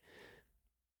 like,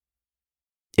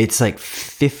 it's like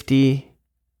 50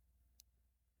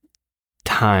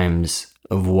 times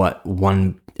of what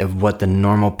the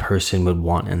normal person would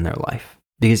want in their life.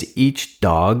 Because each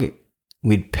dog,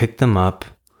 we'd pick them up,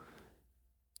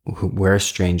 we're a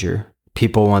stranger.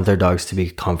 People want their dogs to be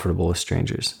comfortable with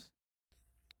strangers.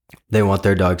 They want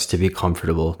their dogs to be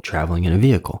comfortable traveling in a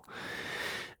vehicle.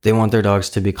 They want their dogs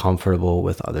to be comfortable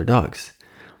with other dogs.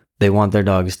 They want their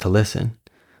dogs to listen.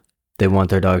 They want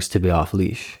their dogs to be off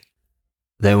leash.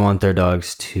 They want their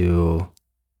dogs to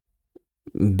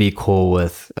be cool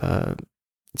with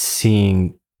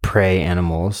seeing prey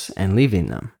animals and leaving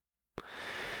them.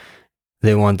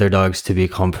 They want their dogs to be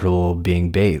comfortable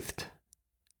being bathed.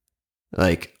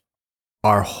 Like,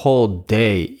 our whole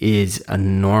day is a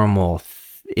normal,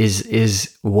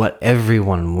 is what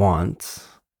everyone wants,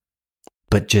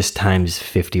 but just times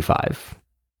 55.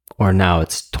 Or now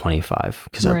it's 25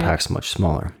 because our Right. pack's much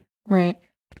smaller. Right.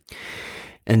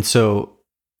 And so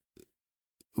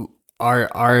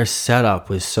our setup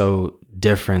was so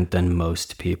different than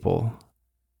most people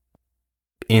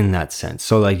in that sense.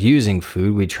 So like using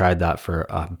food, we tried that for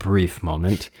a brief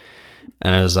moment,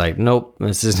 and I was like, nope,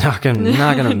 this is not gonna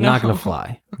No.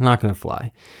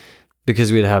 fly.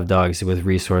 Because we'd have dogs with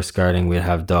resource guarding, we'd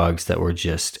have dogs that were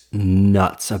just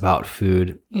nuts about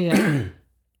food Yeah.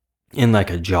 in like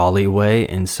a jolly way.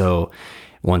 And so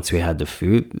once we had the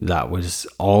food, that was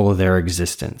all of their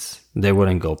existence. They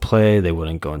wouldn't go play, they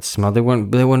wouldn't go and smell, they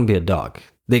wouldn't be a dog.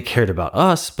 They cared about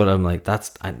us, but I'm like,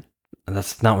 that's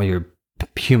not what your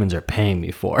humans are paying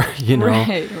me for, you know?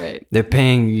 Right. They're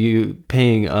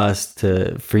paying us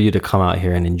for you to come out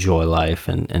here and enjoy life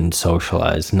and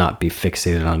socialize, not be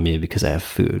fixated on me because I have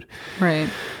food. Right.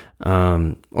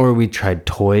 Or we tried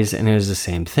toys, and it was the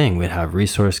same thing. We'd have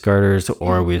resource guarders,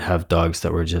 or we'd have dogs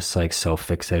that were just like so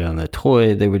fixated on the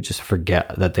toy, they would just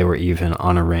forget that they were even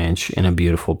on a ranch in a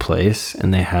beautiful place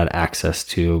and they had access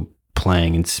to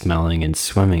playing and smelling and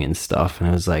swimming and stuff. And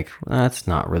I was like, that's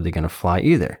not really going to fly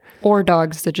either. Or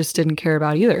dogs that just didn't care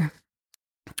about either.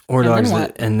 Or And dogs then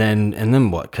that, and then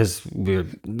what? Because we're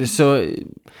so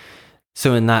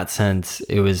in that sense,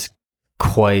 it was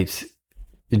quite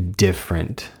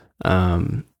different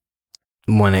when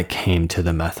it came to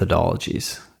the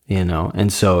methodologies, you know.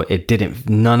 And so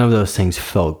none of those things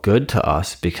felt good to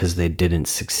us because they didn't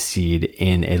succeed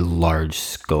in a large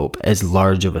scope, as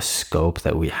large of a scope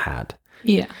that we had.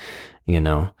 Yeah. You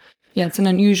know. Yeah, it's an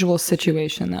unusual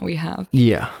situation that we have.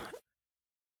 Yeah.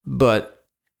 But,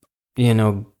 you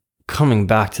know, coming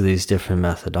back to these different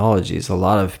methodologies, a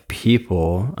lot of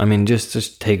people, I mean,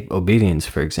 just take obedience,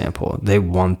 for example. They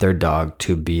want their dog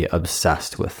to be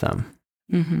obsessed with them.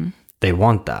 Mm-hmm. They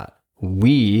want that.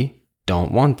 We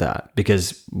don't want that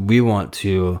because we want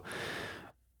to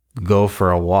go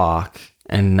for a walk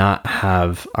and not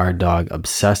have our dog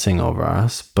obsessing over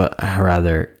us, but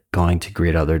rather going to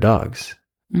greet other dogs,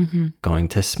 Mm-hmm. going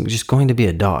to be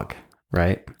a dog,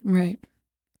 right? Right.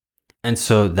 And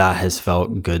so that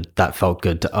felt good. That felt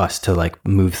good to us to like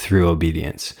move through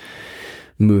obedience,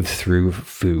 move through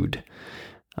food,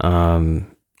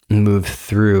 move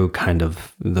through kind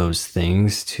of those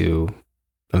things to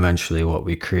eventually what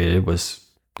we created was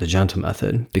the gentle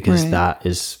method, because Right. that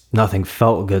is, nothing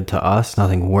felt good to us.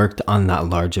 Nothing worked on that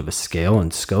large of a scale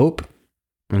and scope.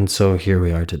 And so here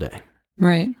we are today.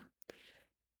 Right.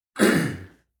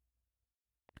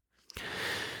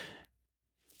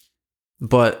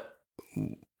 But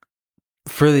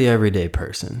for the everyday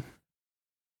person,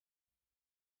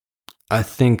 I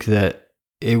think that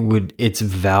it's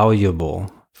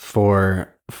valuable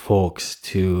for folks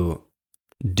to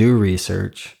do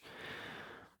research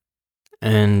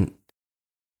and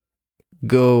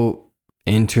go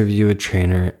interview a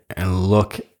trainer and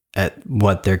look at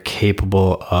what they're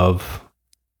capable of,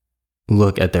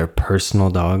 look at their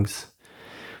personal dogs,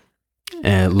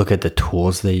 and look at the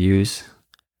tools they use,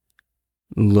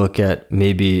 look at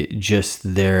maybe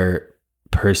just their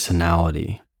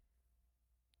personality,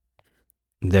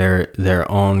 their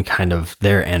own kind of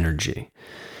their energy.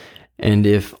 And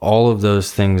if all of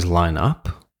those things line up,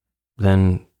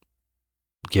 then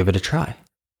give it a try.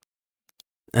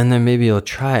 And then maybe you'll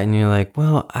try it and you're like,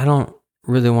 well, I don't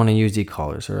really want to use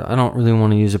e-collars, or I don't really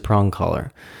want to use a prong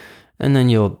collar. And then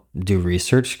you'll do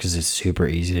research, because it's super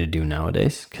easy to do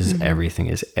nowadays, because everything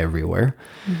is everywhere.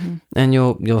 Mm-hmm. And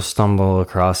you'll stumble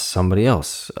across somebody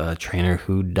else, a trainer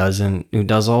who does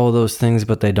all of those things,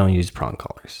 but they don't use prong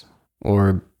collars,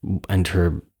 or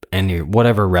enter any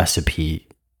whatever recipe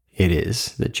it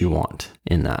is that you want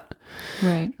in that.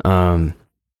 Right.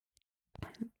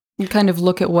 You kind of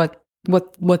look at what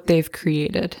they've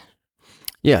created.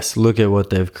 Yes, look at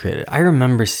what they've created. I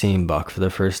remember seeing Buck for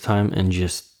the first time and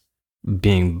just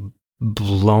being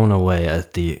blown away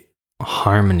at the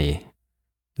harmony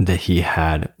that he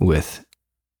had with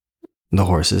the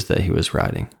horses that he was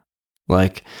riding.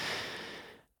 Like,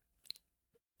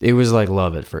 it was like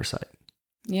love at first sight.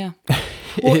 Yeah.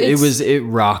 Well, it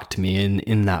rocked me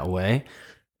in that way.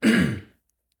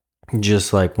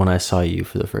 Just like when I saw you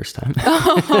for the first time.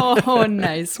 Oh,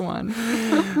 nice one.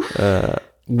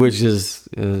 Which is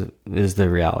the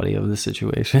reality of the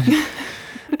situation.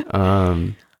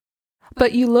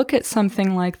 But you look at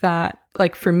something like that,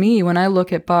 like for me, when I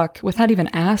look at Buck, without even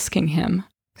asking him,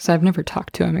 because I've never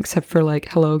talked to him except for like,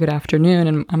 hello, good afternoon.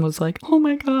 And I was like, oh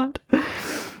my God.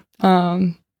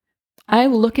 I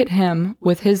look at him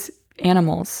with his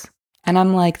animals and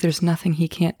I'm like, there's nothing he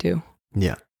can't do.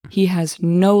 Yeah. He has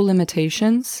no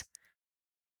limitations.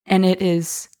 And it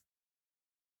is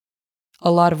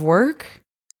a lot of work,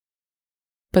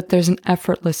 but there's an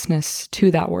effortlessness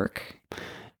to that work.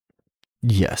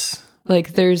 Yes.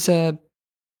 Like it's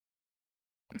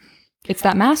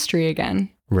that mastery again.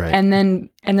 Right. And then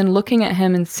looking at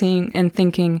him and seeing and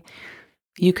thinking,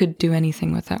 you could do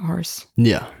anything with that horse.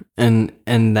 Yeah. And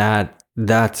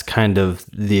that's kind of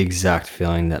the exact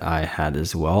feeling that I had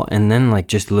as well. And then like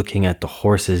just looking at the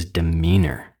horse's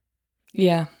demeanor.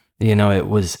 Yeah. You know, it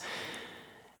was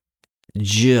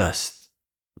just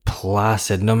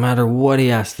placid. No matter what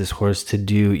he asked this horse to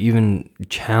do, even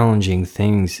challenging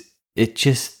things, it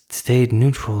just stayed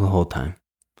neutral the whole time.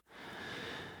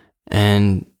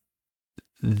 And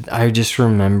I just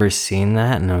remember seeing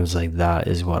that and I was like, that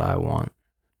is what I want.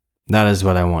 That is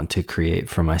what I want to create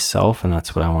for myself. And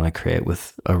that's what I want to create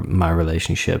with my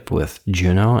relationship with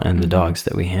Juno and the dogs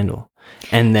that we handle.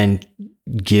 And then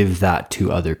give that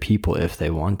to other people if they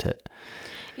want it.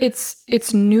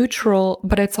 It's neutral,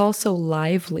 but it's also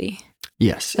lively.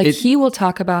 Yes. Like he will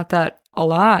talk about that a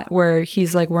lot where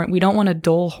he's like, we don't want a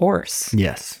dull horse.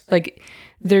 Yes. Like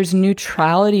there's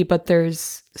neutrality, but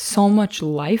there's so much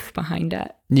life behind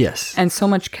it. Yes. And so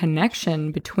much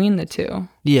connection between the two.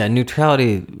 Yeah,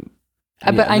 neutrality.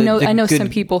 But I know some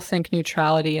people think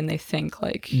neutrality and they think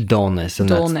like dullness, and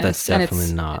that's definitely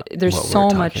and not. There's what so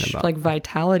we're much about. like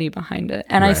vitality behind it,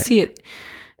 and Right. I see it.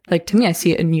 Like to me, I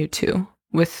see it in you too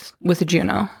with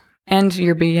Juno, and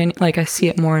you're being like I see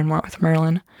it more and more with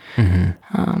Merlin.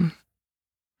 Mm-hmm.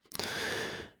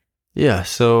 Yeah.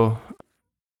 So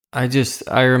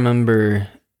I remember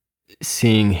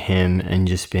seeing him and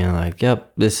just being like,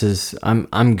 "Yep, this is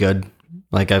I'm good.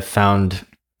 Like I found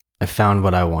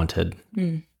what I wanted."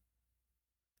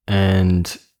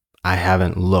 And I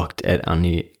haven't looked at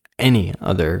any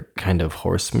other kind of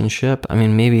horsemanship. I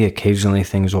mean, maybe occasionally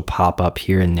things will pop up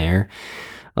here and there,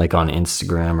 like on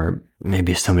Instagram, or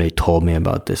maybe somebody told me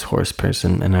about this horse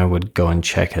person and I would go and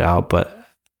check it out. But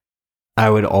I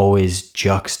would always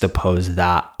juxtapose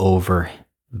that over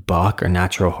buck or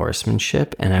natural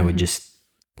horsemanship. And I would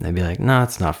I'd be like, no,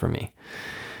 it's not for me.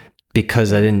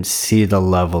 Because I didn't see the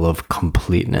level of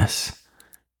completeness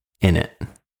in it.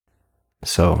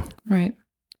 So Right.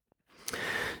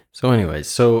 So anyways,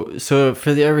 so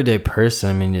for the everyday person,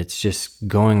 I mean, it's just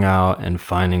going out and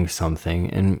finding something,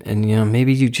 and you know,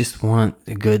 maybe you just want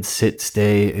a good sit,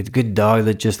 stay, a good dog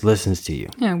that just listens to you.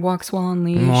 Yeah, walks well on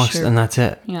leash. And that's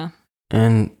it. Yeah.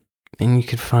 And you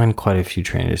could find quite a few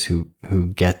trainers who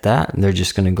get that, and they're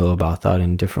just going to go about that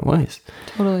in different ways.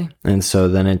 Totally. And so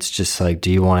then it's just like,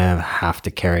 do you want to have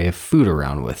to carry a food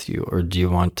around with you, or do you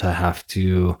want to have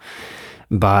to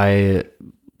buy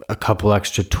a couple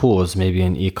extra tools, maybe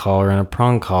an e-collar and a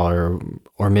prong collar,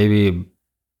 or maybe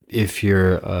if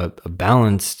you're a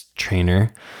balanced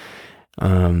trainer,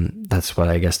 that's what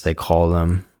I guess they call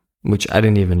them, which I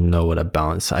didn't even know what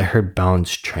I heard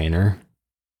balanced trainer.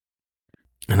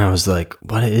 And I was like,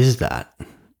 what is that?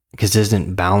 Because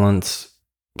isn't balance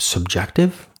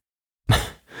subjective?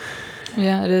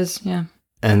 Yeah, it is. Yeah.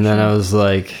 And then I was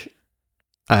like,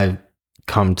 I've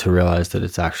come to realize that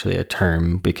it's actually a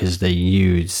term because they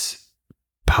use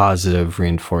positive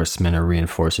reinforcement or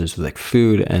reinforcers with like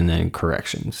food and then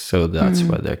corrections. So that's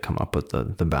why they come up with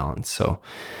the balance. So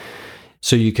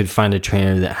you could find a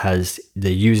trainer that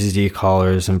uses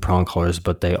e-collars and prong collars,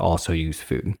 but they also use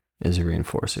food as a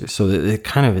reinforcer. So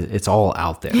it's all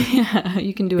out there. Yeah,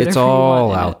 you can do it. It's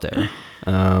all out there.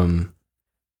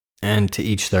 And to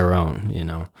each their own, you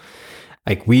know.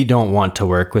 Like, we don't want to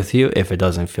work with you if it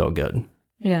doesn't feel good.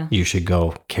 Yeah. You should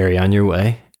go carry on your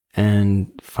way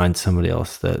and find somebody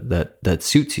else that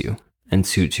suits you and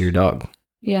suits your dog.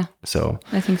 Yeah. So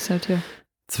I think so too.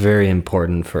 It's very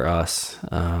important for us.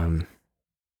 And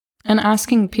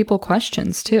asking people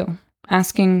questions too.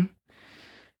 Asking,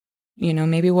 you know,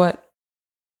 maybe what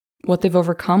they've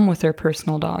overcome with their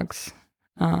personal dogs.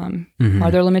 Are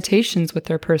there limitations with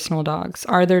their personal dogs?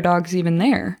 Are their dogs even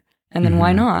there? And then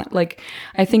why not? Like,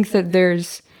 I think that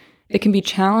it can be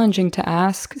challenging to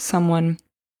ask someone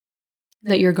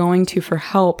that you're going to for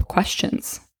help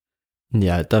questions.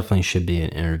 Yeah, it definitely should be an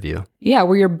interview. Yeah,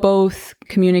 where you're both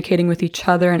communicating with each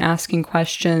other and asking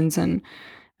questions and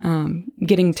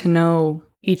getting to know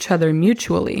each other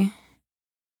mutually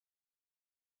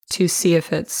to see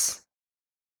if it's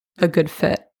a good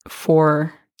fit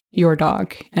for your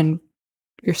dog and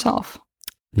yourself.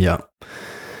 Yeah.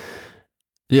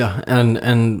 Yeah,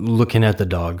 and looking at the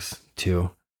dogs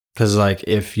too. Cuz like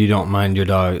if you don't mind your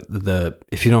dog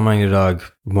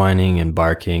whining and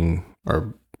barking,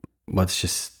 or let's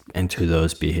just enter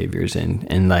those behaviors in,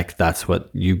 and like that's what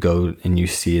you go and you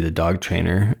see the dog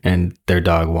trainer and their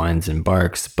dog whines and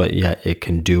barks, but yet it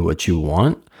can do what you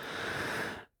want,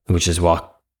 which is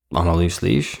walk on a loose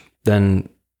leash, then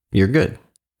you're good.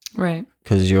 Right.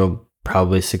 Because you'll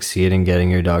probably succeed in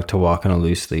getting your dog to walk on a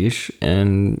loose leash,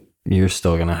 and you're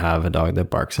still going to have a dog that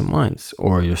barks and whines,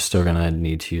 or you're still going to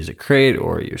need to use a crate,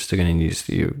 or you're still going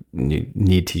to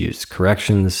need to use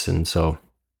corrections. And so,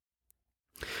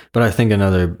 but I think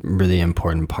another really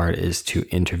important part is to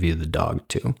interview the dog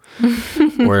too,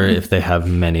 or if they have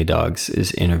many dogs,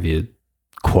 is interview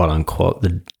quote unquote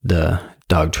the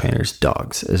dog trainer's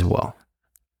dogs as well.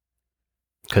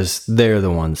 Because they're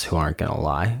the ones who aren't going to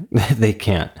lie. They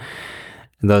can't.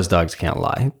 Those dogs can't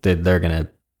lie. They're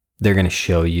gonna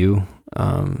show you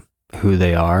who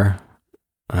they are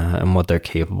and what they're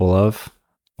capable of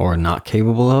or not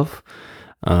capable of.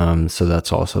 So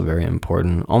that's also very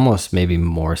important. Almost maybe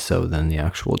more so than the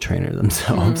actual trainer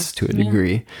themselves to a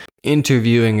degree.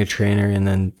 Interviewing a trainer and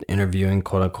then interviewing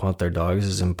quote unquote their dogs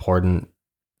is important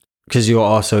because you'll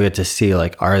also get to see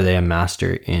like, are they a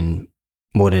master in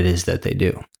what it is that they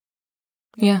do?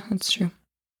 Yeah, that's true.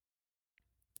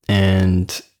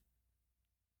 And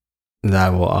that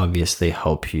will obviously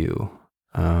help you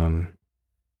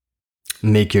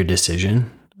make your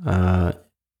decision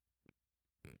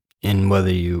in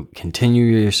whether you continue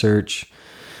your search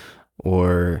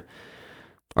or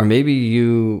maybe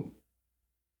you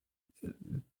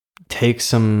take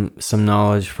some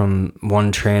knowledge from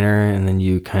one trainer and then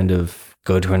you kind of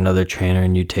go to another trainer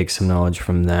and you take some knowledge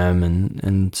from them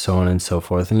and so on and so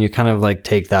forth. And you kind of like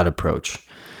take that approach,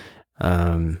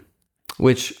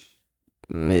 which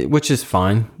is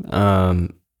fine.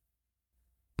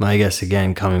 I guess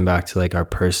again, coming back to like our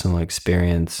personal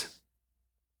experience,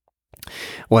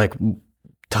 like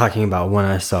talking about when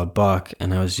I saw Buck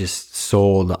and I was just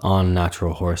sold on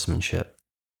natural horsemanship.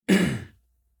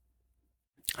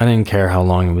 I didn't care how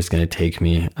long it was going to take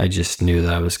me. I just knew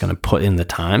that I was going to put in the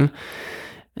time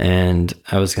and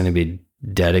I was going to be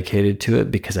dedicated to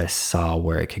it because I saw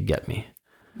where it could get me.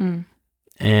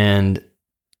 And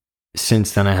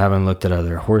since then, I haven't looked at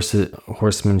other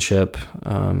horsemanship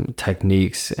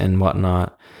techniques and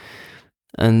whatnot.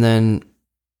 And then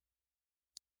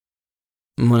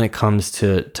when it comes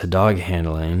to dog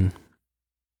handling,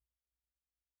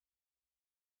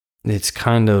 it's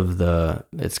kind of the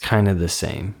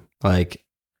same. Like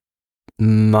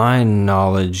my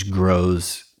knowledge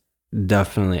grows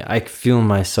definitely. I feel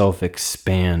myself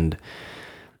expand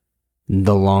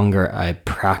the longer I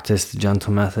practice the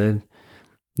gentle method.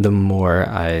 The more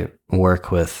I work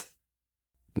with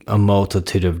a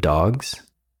multitude of dogs,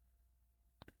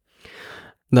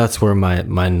 that's where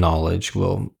my knowledge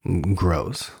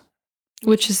grows.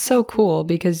 Which is so cool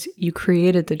because you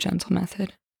created the gentle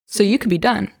method. So you could be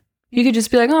done. You could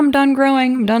just be like, oh, I'm done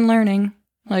growing. I'm done learning.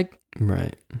 Like,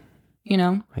 right. You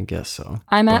know, I guess so.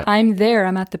 I'm at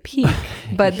the peak,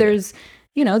 but there's,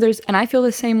 and I feel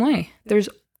the same way. There's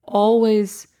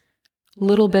always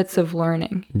little bits of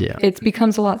learning. Yeah. It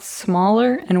becomes a lot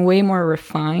smaller and way more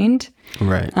refined.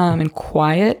 Right. And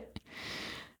quiet.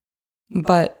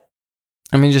 But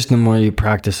I mean, just the more you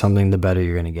practice something, the better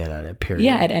you're going to get at it, period.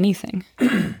 Yeah, at anything.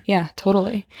 Yeah,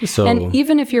 totally. So, and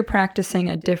even if you're practicing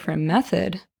a different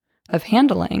method of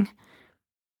handling,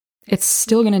 it's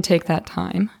still going to take that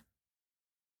time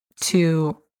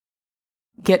to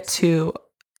get to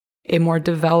a more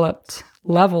developed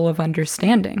level of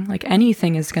understanding. Like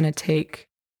anything is going to take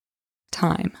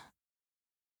time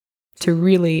to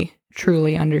really,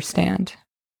 truly understand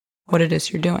what it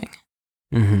is you're doing.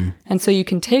 mm-hmm. And so you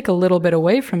can take a little bit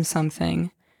away from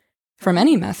something, from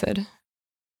any method,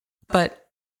 but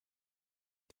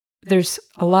there's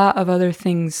a lot of other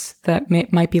things that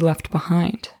might be left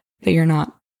behind that you're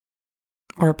not,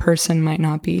 or a person might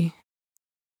not be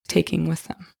taking with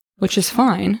them, which is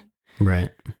fine. Right.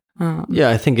 Yeah,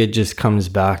 I think it just comes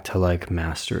back to like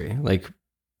mastery. Like,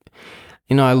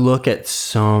 I look at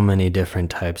so many different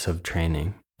types of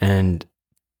training and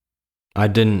I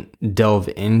didn't delve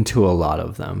into a lot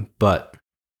of them, but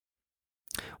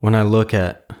when I look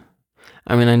at,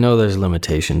 I know there's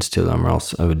limitations to them or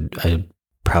else I'd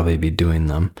probably be doing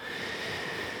them.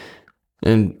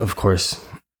 And of course,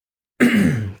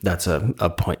 that's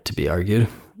a point to be argued.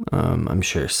 I'm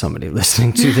sure somebody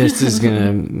listening to this is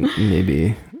gonna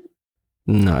maybe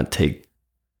not take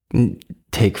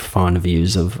fond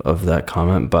views of that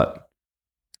comment, but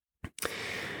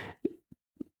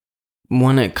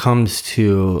when it comes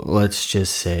to, let's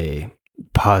just say,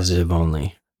 positive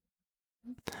only,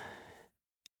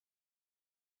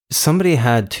 somebody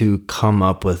had to come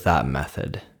up with that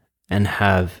method and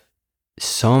have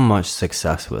so much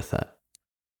success with it.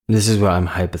 This is what I'm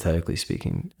hypothetically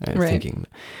speaking, thinking,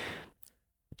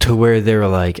 to where they're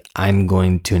like, I'm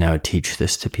going to now teach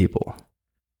this to people.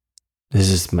 This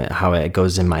is how it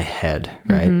goes in my head,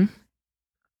 right? Mm-hmm.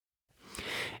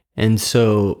 And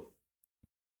so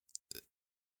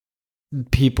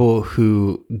people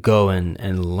who go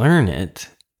and learn it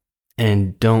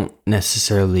and don't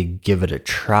necessarily give it a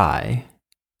try,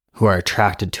 who are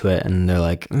attracted to it, and they're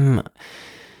like, and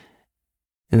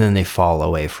then they fall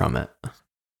away from it.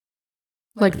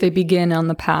 Like they begin on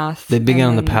the path. They begin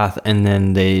on the path and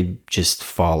then they just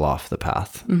fall off the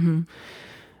path. Mm-hmm.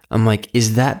 I'm like,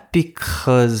 is that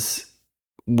because,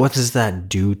 what does that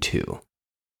do to?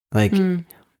 Like,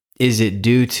 is it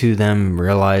due to them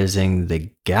realizing the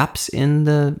gaps in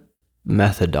the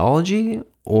methodology,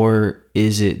 or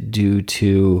is it due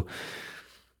to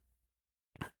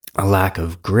a lack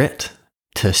of grit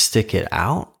to stick it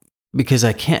out? Because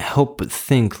I can't help but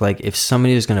think, like, if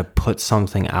somebody is going to put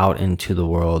something out into the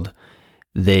world,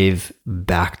 they've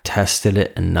back tested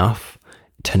it enough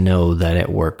to know that it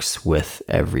works with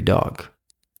every dog.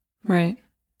 Right.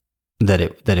 That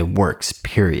it works,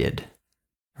 period.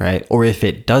 Right? Or if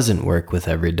it doesn't work with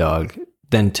every dog,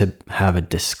 then to have a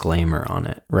disclaimer on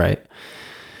it, right?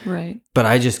 Right. But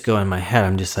I just go in my head,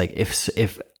 I'm just like,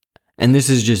 if and this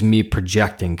is just me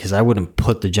projecting, because I wouldn't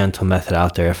put the gentle method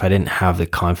out there if I didn't have the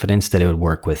confidence that it would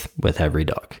work with every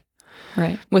dog.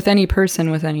 Right. With any person,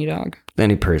 with any dog.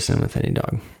 Any person with any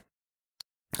dog.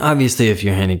 Obviously, if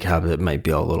you're handicapped, it might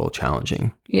be a little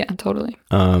challenging. Yeah, totally.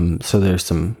 So there's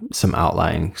some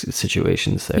outlying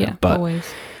situations there. Yeah, but always.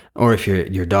 Or if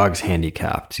your dog's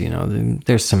handicapped,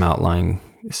 there's some outlying,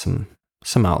 some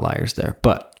outliers there.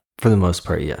 But for the most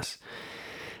part, yes.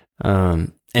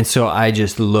 And so I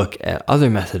just look at other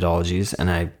methodologies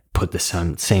and I put the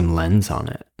same lens on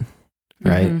it,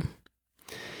 right? Mm-hmm.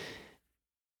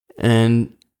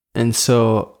 And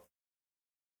so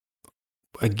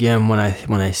again, when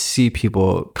I see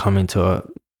people come into a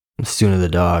student of the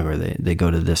dog, or they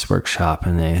go to this workshop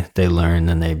and they learn,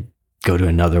 then they go to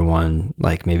another one,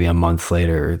 like maybe a month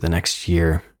later or the next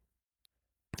year,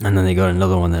 and then they go to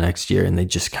another one the next year, and they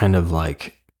just kind of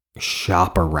like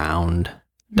shop around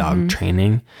dog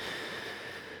training.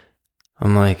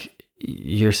 I'm like,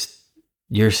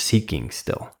 you're seeking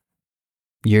still.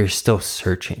 You're still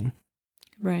searching.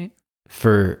 Right.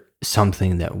 For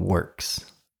something that works.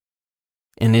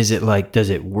 And is it like, does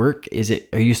it work?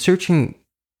 Are you searching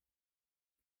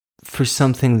for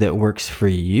something that works for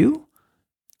you?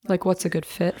 Like what's a good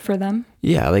fit for them?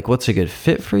 Yeah, like what's a good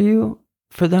fit for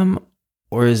them?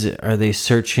 Or are they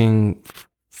searching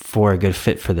for a good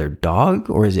fit for their dog?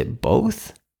 Or is it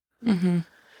both? Mm-hmm.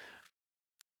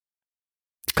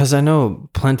 Because I know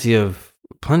plenty of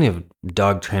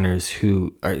dog trainers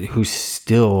who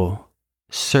still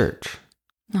search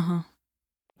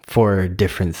for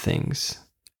different things,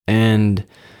 and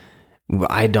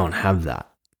I don't have that.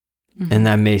 Mm-hmm. And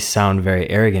that may sound very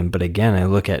arrogant, but again, I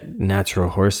look at natural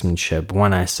horsemanship.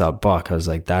 When I saw Buck, I was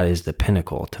like, that is the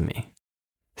pinnacle to me.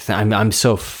 I'm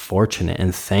so fortunate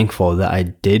and thankful that I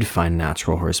did find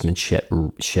natural horsemanship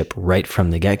right from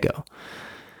the get-go,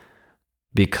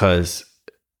 because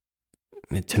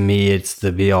to me, it's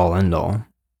the be-all, end-all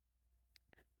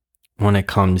when it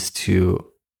comes to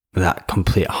that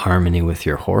complete harmony with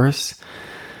your horse,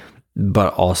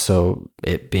 but also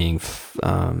it being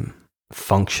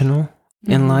functional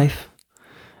in life.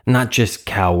 Not just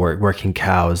working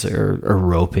cows or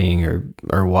roping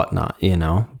or whatnot,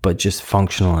 but just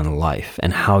functional in life,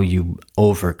 and how you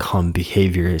overcome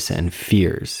behaviors and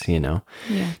fears, Yeah.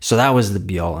 So that was the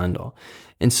be-all, end-all.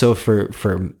 And so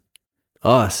for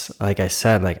us, like I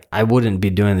said, like I wouldn't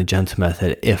be doing the gentle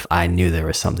method if I knew there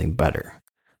was something better.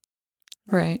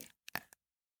 Right.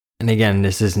 And again,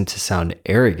 this isn't to sound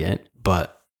arrogant,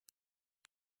 but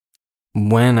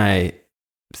when I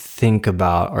think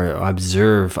about or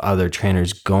observe other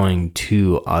trainers going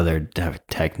to other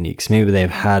techniques, maybe they've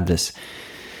had this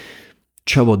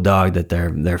troubled dog that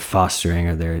they're fostering,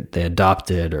 or they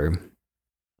adopted, or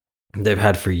they've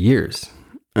had for years,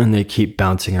 and they keep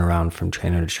bouncing around from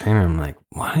trainer to trainer. I'm like,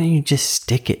 why don't you just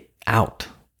stick it out?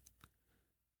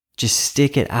 just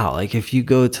stick it out. Like if you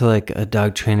go to like a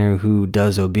dog trainer who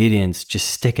does obedience, just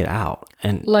stick it out.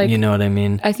 And Like, you know what I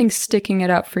mean? I think sticking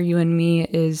it out for you and me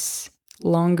is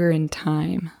longer in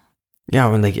time. Yeah,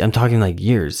 when like I'm talking like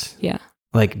years. Yeah.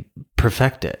 Like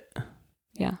perfect it.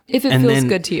 Yeah. If it And feels then-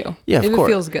 good to you. Yeah, of if course.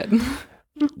 it feels good.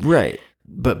 Right.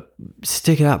 But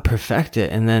stick it out, perfect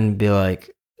it, and then be like,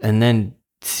 and then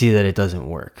see that it doesn't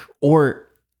work. Or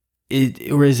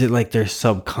is it like their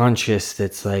subconscious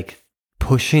that's like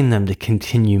pushing them to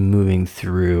continue moving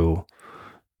through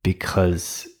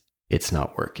because it's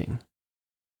not working?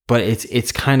 But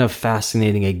it's kind of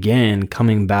fascinating, again,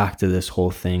 coming back to this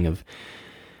whole thing of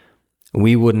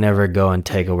we would never go and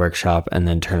take a workshop and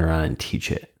then turn around and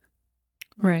teach it.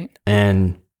 Right.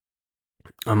 And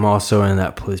I'm also in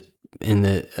that place, in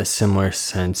a similar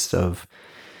sense of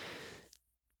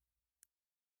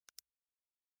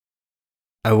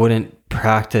I wouldn't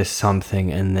practice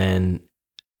something and then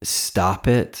stop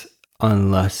it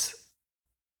unless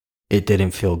it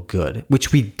didn't feel good,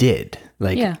 which we did.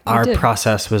 Like Yeah, we our did.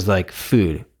 process was like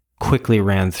food, quickly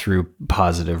ran through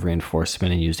positive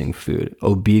reinforcement and using food,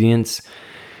 obedience,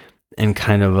 and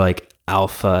kind of like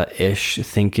alpha-ish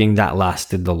thinking that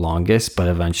lasted the longest. But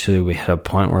eventually we hit a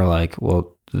point where like,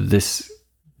 well, this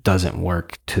doesn't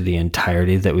work to the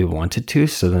entirety that we wanted to.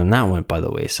 So then that went by the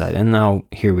wayside. And now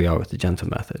here we are with the gentle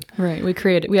method. Right. We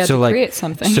had So, to like, create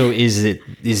something. So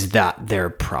is that their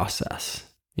process?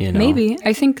 You know? Maybe.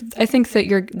 I think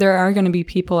that there are going to be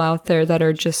people out there that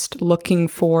are just looking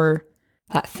for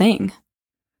that thing.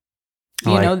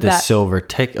 You like know, the that silver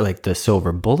like the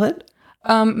silver bullet.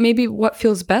 maybe what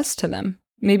feels best to them.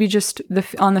 Maybe just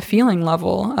on the feeling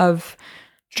level of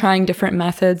trying different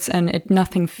methods, and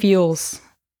nothing feels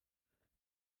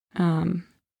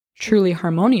truly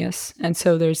harmonious. And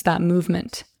so there's that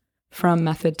movement from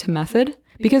method to method,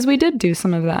 because we did do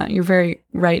some of that. You're very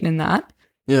right in that.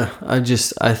 Yeah,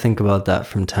 I think about that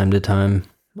from time to time.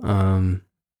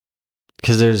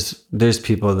 Because there's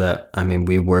people that, I mean,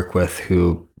 we work with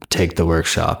who take the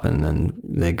workshop and then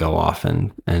they go off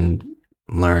and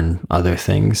learn other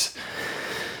things.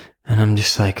 And I'm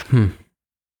just like,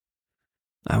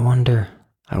 I wonder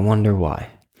why.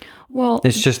 Well,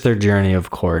 It's just their journey,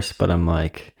 of course, but I'm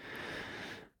like,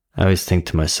 I always think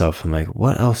to myself, I'm like,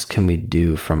 what else can we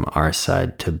do from our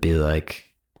side to be like,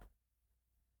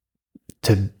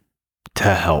 to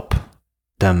help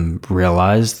them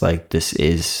realize like this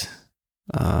is,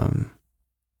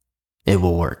 it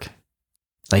will work.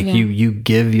 Like Yeah. you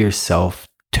give yourself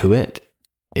to it,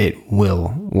 it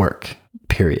will work,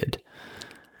 period.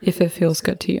 if it feels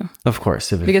good to you. Of course.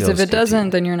 Because if feels it good to you. doesn't,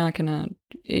 then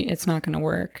it's not going to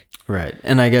work. Right.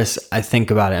 And I guess I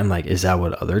think about it, I'm like, is that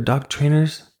what other dog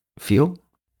trainers feel?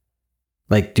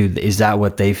 Like, is that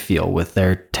what they feel with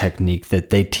their technique that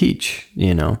they teach,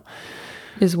 you know?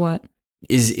 Is what?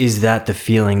 Is that the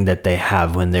feeling that they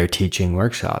have when they're teaching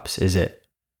workshops? Is it,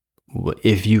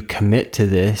 if you commit to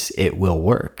this, it will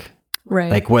work?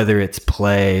 Right. Like whether it's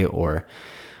play or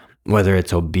whether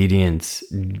it's obedience,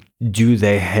 do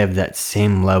they have that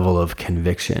same level of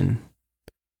conviction?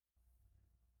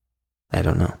 I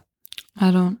don't know. I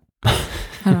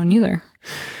don't either.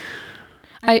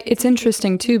 It's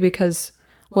interesting too, because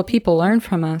what people learn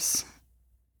from us,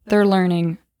 they're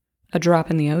learning a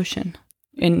drop in the ocean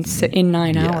in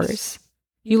 9 Yes. hours.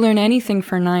 You learn anything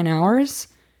for 9 hours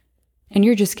and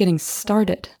you're just getting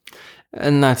started.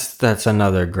 And that's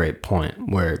another great point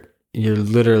where you're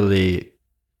literally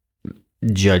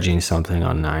judging something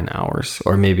on 9 hours.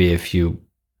 Or maybe if you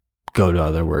go to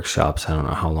other workshops, I don't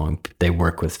know how long they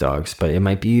work with dogs, but it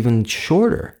might be even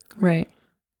shorter. Right.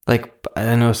 Like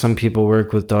I know some people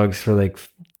work with dogs for like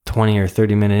 20 or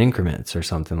 30-minute increments or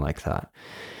something like that.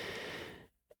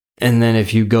 And then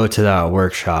if you go to that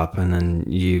workshop and then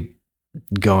you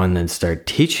go and then start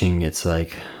teaching, it's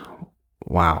like,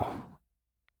 wow,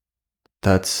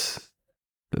 that's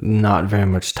not very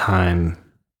much time.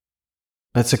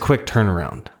 That's a quick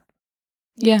turnaround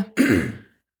Yeah.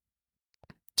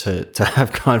 to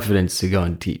have confidence to go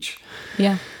and teach.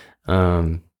 Yeah.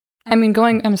 Um, I mean,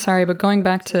 I'm sorry, but going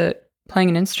back to playing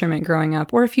an instrument growing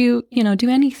up, or if you do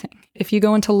anything, if you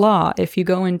go into law, if you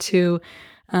go into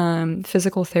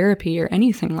physical therapy or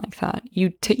anything like that, you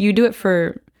do it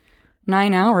for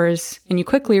 9 hours and you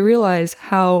quickly realize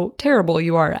how terrible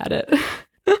you are at it.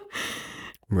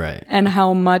 right. And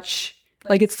how much,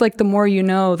 like, it's like the more you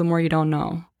know, the more you don't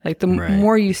know. Like the Right.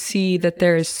 more you see that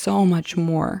there is so much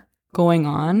more going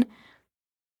on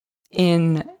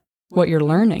in what you're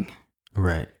learning.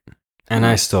 Right. And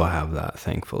I still have that,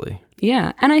 thankfully.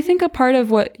 Yeah. And I think a part of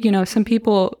what, some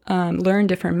people learn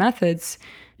different methods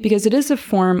because it is a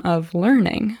form of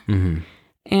learning. Mm-hmm.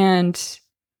 And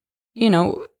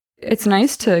it's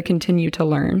nice to continue to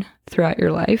learn throughout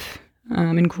your life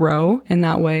and grow in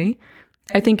that way.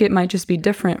 I think it might just be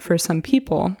different for some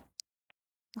people.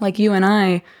 Like you and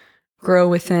I grow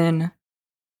within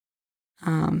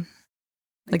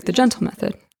like the gentle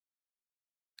method.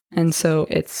 And so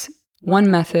it's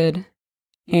one method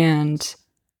and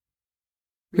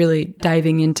really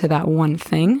diving into that one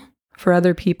thing. For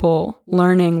other people,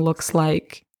 learning looks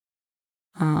like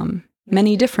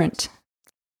many different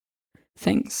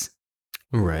things.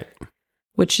 Right.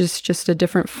 Which is just a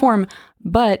different form.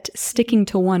 But sticking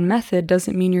to one method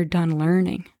doesn't mean you're done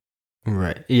learning.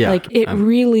 Right. Yeah. Like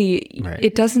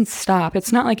it doesn't stop.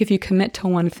 It's not like if you commit to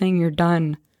one thing, you're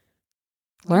done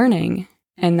learning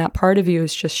and that part of you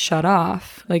is just shut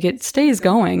off. Like it stays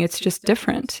going. It's just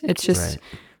different. It's just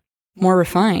more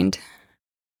refined.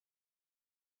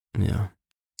 Yeah.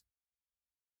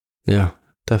 Yeah.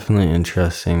 Definitely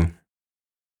interesting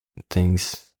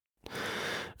things,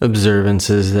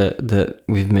 observances that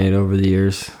we've made over the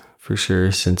years, for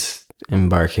sure, since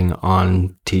embarking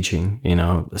on teaching,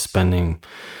 spending,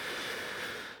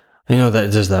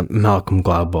 that there's that Malcolm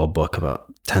Gladwell book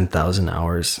about 10,000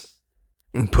 hours,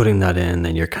 and putting that in,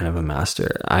 then you're kind of a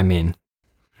master. I mean,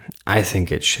 I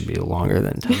think it should be longer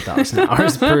than 10,000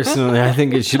 hours. Personally, I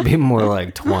think it should be more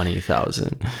like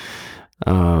 20,000.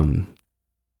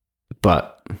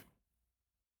 But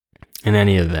in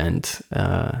any event,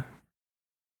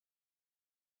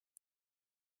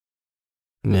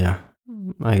 yeah,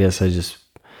 I guess it's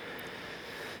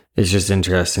just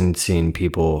interesting seeing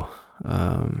people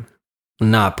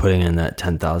not putting in that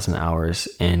 10,000 hours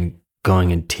and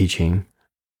going and teaching,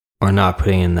 or not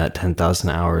putting in that 10,000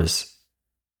 hours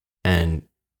and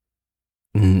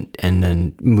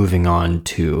then moving on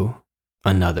to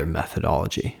another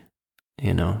methodology,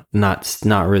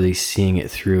 not really seeing it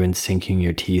through and sinking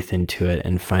your teeth into it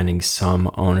and finding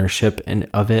some ownership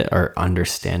of it or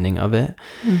understanding of it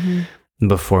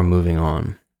before moving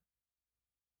on.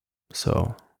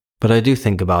 So, but I do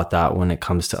think about that when it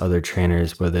comes to other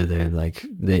trainers, whether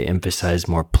they emphasize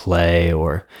more play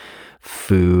or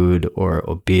food or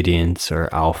obedience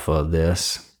or alpha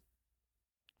this,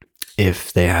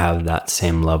 if they have that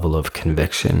same level of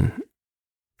conviction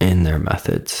in their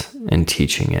methods and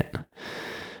teaching it.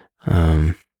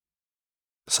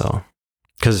 So,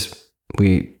 because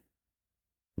we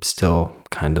still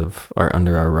kind of are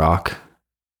under our rock.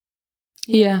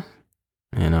 Yeah.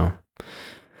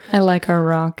 I like our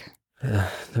rock.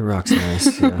 The rock's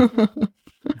nice. Yeah.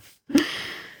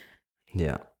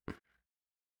 Yeah.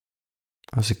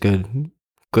 That was a good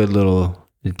little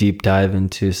deep dive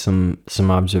into some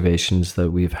observations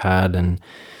that we've had and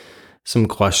some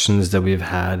questions that we've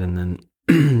had, and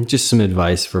then just some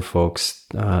advice for folks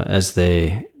as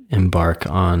they embark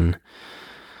on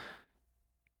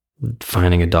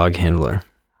finding a dog handler,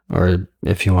 or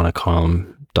if you want to call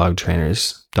them dog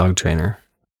trainers, dog trainer.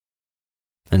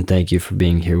 And thank you for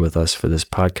being here with us for this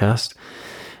podcast.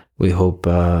 We hope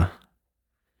it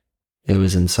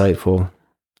was insightful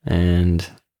and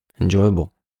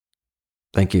enjoyable.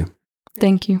 Thank you.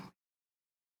 Thank you.